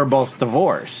 divorced. they were both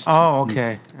divorced. Oh,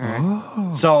 okay. All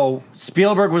right. So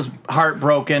Spielberg was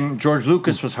heartbroken. George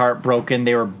Lucas was heartbroken.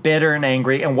 They were bitter and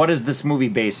angry. And what is this movie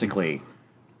basically?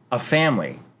 A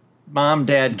family. Mom,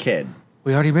 dad, kid.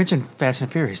 We already mentioned Fast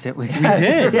and Furious, didn't we?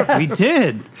 We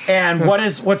did. And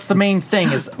what's the main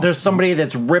thing is there's somebody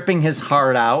that's ripping his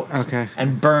heart out Okay.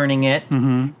 and burning it.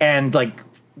 And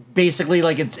basically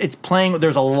it's playing,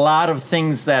 there's a lot of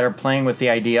things that are playing with the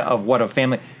idea of what a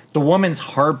family, the woman's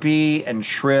harpy and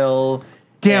shrill.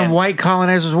 Damn and- white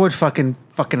colonizers would fucking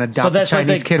adopt a that's what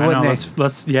Chinese they- kid, I wouldn't know.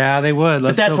 they? Yeah, they would.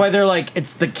 But that's why they're like,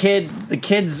 it's the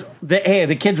kid's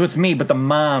with me, but the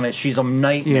mom, she's a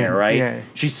nightmare, Yeah, right? yeah.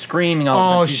 She's screaming all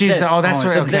Oh, the time. she's dead. that's right.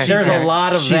 So Okay. there's Yeah. a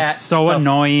lot of she's that so stuff.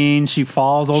 annoying. She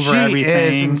falls over She is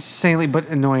everything. insanely but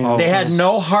annoying. Oh. They had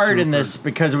no heart in Super. this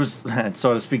because it was,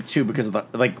 so to speak, too, because of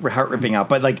the heart ripping out.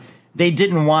 But they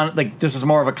didn't want this is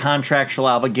more of a contractual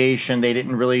obligation. They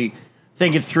didn't really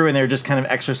think it through, and they're just kind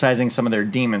of exercising some of their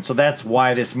demons. So that's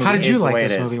why this movie. How did you is the like way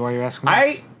this it is. movie? While you're asking,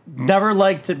 I never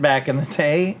liked it back in the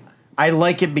day. I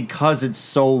like it because it's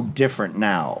so different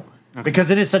now. Because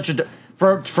it is such a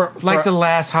for like the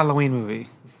last Halloween movie.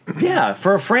 Yeah,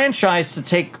 for a franchise to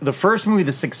take the first movie,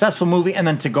 the successful movie, and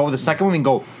then to go the second movie and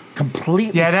go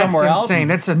completely Yeah, that's somewhere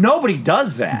insane. else. That's Nobody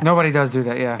does that. Nobody does do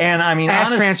that. Yeah, And I mean,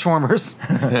 Ask Transformers.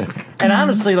 and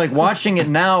honestly, like watching it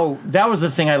now, that was the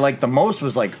thing I liked the most.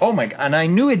 Was like, oh my god! And I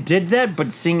knew it did that,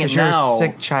 but seeing it You're now, a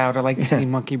sick child. I like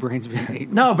seeing monkey brains being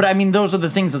eaten. no. But I mean, those are the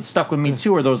things that stuck with me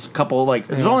too. Or those couple like,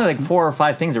 there's only like 4 or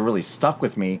 5 things that really stuck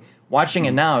with me. Watching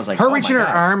it now, I was like, Her oh reaching my her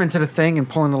God. arm into the thing and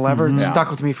pulling the lever stuck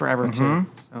with me forever too.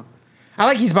 So. I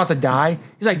like he's about to die.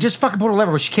 He's like, just fucking pull the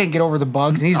lever, but she can't get over the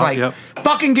bugs. And he's like, yep.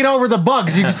 fucking get over the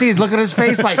bugs. You can see, look at his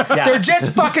face, like, they're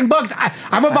just fucking bugs.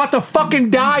 I'm about to fucking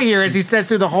die here, as he says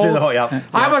through the whole. I'm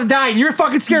about to die, and you're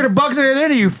fucking scared of bugs that are there.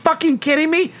 Are you fucking kidding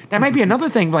me? That might be another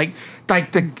thing, like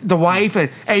the wife, and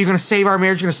hey, you're gonna save our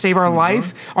marriage, you're gonna save our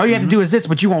life. All you have to do is this,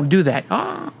 but you won't do that.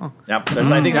 Oh. Yep.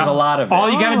 I think there's a lot of it.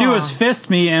 All you gotta do is fist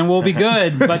me and we'll be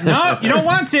good. But no, you don't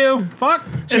want to. Fuck.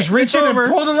 Just reach in and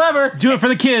pull the lever. Do it for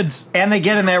the kids. And they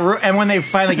get in that room, and when they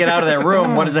finally get out of that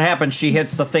room, what does it happen? She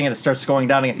hits the thing, and it starts going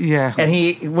down again. Yeah.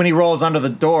 And when he rolls under the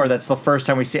door, that's the first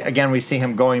time we see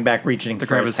him going back, reaching To for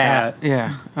grab his his hat.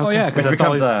 Yeah. Oh yeah, Which because that's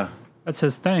becomes always a. that's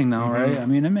his thing, though, right? I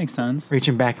mean, it makes sense.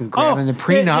 Reaching back and grabbing the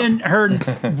prenup. And her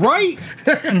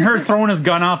and her throwing his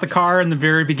gun out the car in the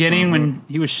very beginning when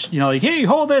he was, like, hey,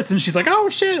 hold this, and she's like, oh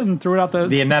shit, and threw it out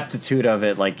The ineptitude of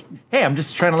it, like, hey, I'm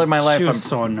just trying to live my life. She was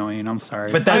so annoying. I'm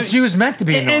sorry, But that's she was meant to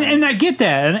be annoying. and I get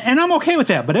that, and I'm okay with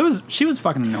that. But she was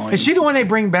fucking annoying. Is she the one they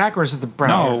bring back, or is it the brown?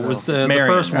 No, girl? it was the Marion.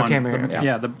 first one. Okay, Marion, okay.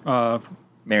 Yeah, the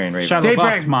Marion Raven. Shia They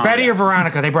LaBeouf's brought mom. Betty or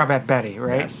Veronica. They brought back Betty,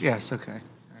 right? Yes. Okay.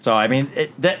 So I mean,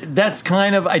 that's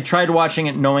kind of. I tried watching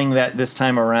it knowing that this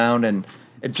time around, and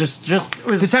it just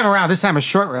was. This time a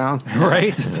short round.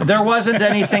 right? There wasn't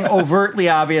anything overtly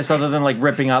obvious other than like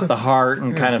ripping out the heart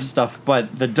and kind of stuff,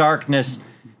 but the darkness.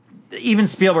 Even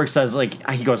Spielberg says, like,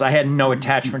 he goes, I had no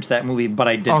attachment to that movie, but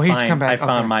I did I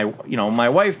found my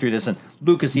wife through this. And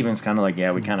Lucas even's kind of like,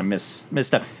 yeah, we kind of missed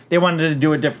stuff. They wanted to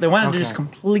do it different. They wanted to just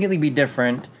completely be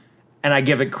different, and I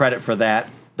give it credit for that.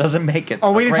 Doesn't make it.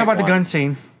 Oh, we didn't talk about the gun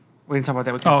scene. We didn't talk about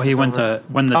that. We can Oh, he skip went over it.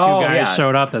 to when the two guys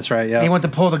showed up. That's right. Yeah, He went to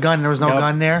pull the gun. And there was no Yep.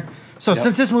 gun there. So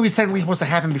since this movie's technically supposed to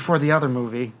happen before the other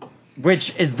movie,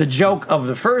 Which is the joke of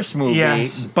the first movie,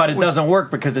 Yes. but it doesn't work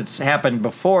because it's happened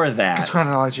before that. it's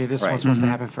chronology. This Right. one's supposed to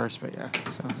happen first, but yeah.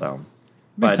 So,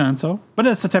 makes but sense. But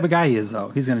that's the type of guy he is,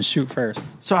 though. He's gonna shoot first.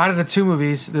 So out of the two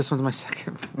movies, this one's my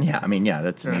second. yeah, I mean, yeah,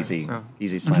 that's an easy so-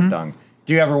 slam dunk.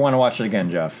 Do you ever want to watch it again,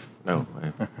 Jeff? No,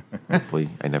 hopefully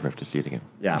I never have to see it again.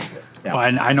 Yeah. Well,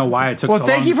 I know why it took Well, so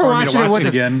thank long you for for me to watching it watch with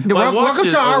us. again. Well, I watched Welcome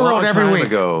it to our a world long every time week.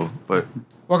 ago, but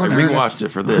Welcome I to rewatched Ernest. it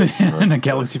for this. In a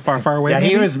galaxy far, far away. Yeah,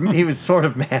 maybe? he was sort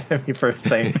of mad at me for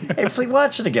saying, "Hey, please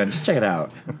watch it again. Just check it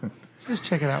out." Just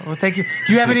check it out. Well, thank you.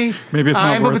 Do you have any? Maybe it's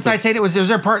not but worth besides hating it, was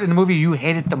there a part in the movie you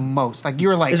hated the most? Like you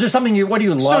were like, Is there something what do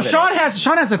you so love? Sean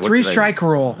has a 3-strike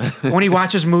rule when he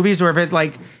watches movies, or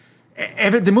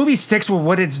if the movie sticks with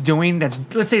what it's doing,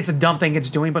 let's say it's a dumb thing it's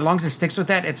doing, but as long as it sticks with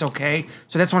that, it's okay.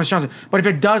 So that's one of Sean's. But if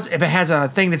it has a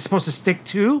thing that's supposed to stick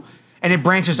to, and it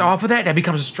branches off of that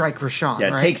becomes a strike for Sean. Yeah,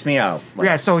 it right? takes me out. Like,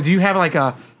 Yeah. So do you have like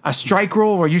a strike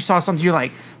rule where you saw something you're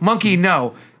like, monkey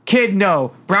no, kid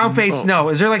no, brown face no?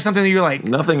 Is there like something that you're like?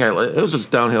 Nothing. It was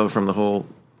just downhill from the whole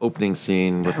opening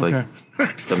scene with like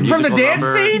the musical From the dance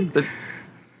number. scene?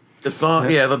 The song,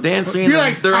 yeah, the dance scene. You're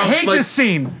like, they're I all, hate like, this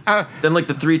scene. Then like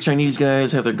the 3 Chinese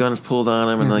guys have their guns pulled on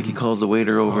them, and like he calls the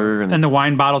waiter over, and and the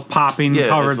wine bottles popping Yeah,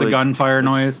 covered it's the like- gunfire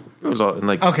noise. it was all and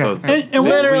like Okay. And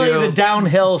literally, Rio- the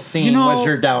downhill scene was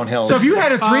your downhill. So if you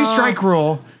had a Uh, 3-strike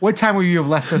rule, what time would you have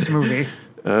left this movie?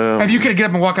 If you could get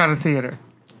up and walk out of the theater.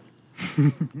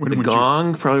 the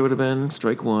gong probably would have been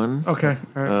strike 1. Okay.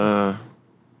 All right.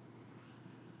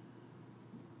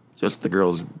 Just the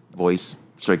girl's voice,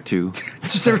 strike 2.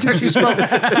 Just every time you spoke,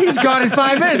 he's gone in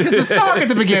 5 minutes because the song at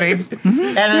the beginning.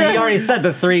 and then he already said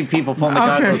the 3 people pulling the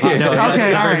gun. Okay. from the Okay,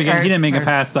 hospital. all right, He didn't make it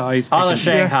past the ice. All of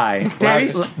kicking. Shanghai.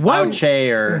 Daddies? Lao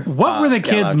Che or What were the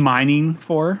kids Lao Che. mining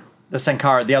for? The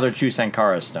Sankara, the other 2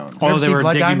 Sankara stones. Oh, ever they see were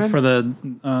Blood digging Diamond? for the.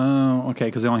 Okay,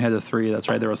 because they only had the 3. That's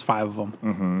right. There was 5 of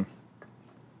them.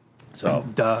 So,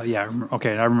 Duh. Yeah.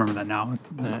 Okay, I remember that now.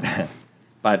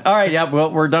 but all right, yeah,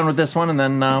 well, we're done with this one, and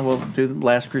then we'll do the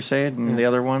Last Crusade and the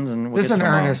other ones, and we'll This get in to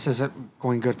them all. earnest isn't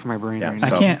going good for my brain Yeah, right now.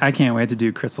 so- I can't wait to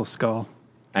do Crystal Skull.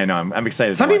 I know. I'm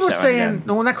excited. Some to people watch are that one saying, again.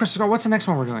 well, not Crystal Skull. What's the next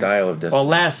one we're doing? Dial of Destiny. Well,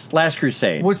 Last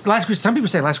Crusade. What's Last Crusade? Some people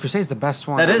say Last Crusade is the best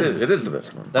one. That It is. is the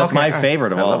best one. That's Okay, my all right.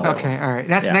 favorite of I all. love of that them. Okay, all right.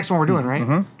 That's Yeah. the next one we're doing, right?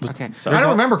 Okay. I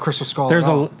don't remember Crystal Skull. There's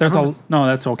at all. no,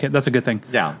 that's okay. That's a good thing.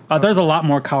 Yeah. There's a lot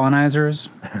more colonizers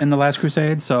in the Last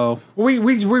Crusade, so We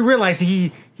realize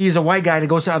he is a white guy that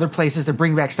goes to other places to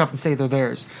bring back stuff and say they're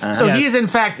theirs. So he Yes. is in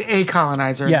fact a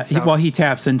colonizer. yeah. so. He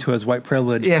taps into his white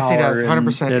privilege. Yes, he power does,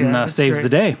 100%, and yeah, that's saves great. the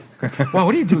day. Wow,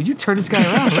 what do you do? You turn this guy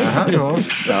around. Listen to him.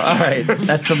 So, all right.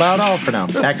 That's about all for now.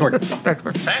 Back to work.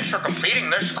 Thanks for completing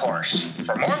this course.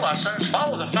 For more lessons,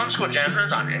 follow the Film School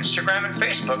Janitors on Instagram and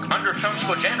Facebook under Film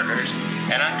School Janitors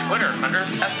and on Twitter under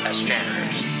FS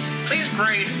Janitors. Please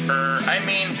rate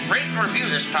and review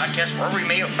this podcast wherever you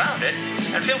may have found it,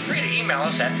 and feel free to email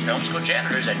us at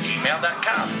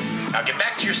filmschooljanitors@gmail.com. Now get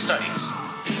back to your studies.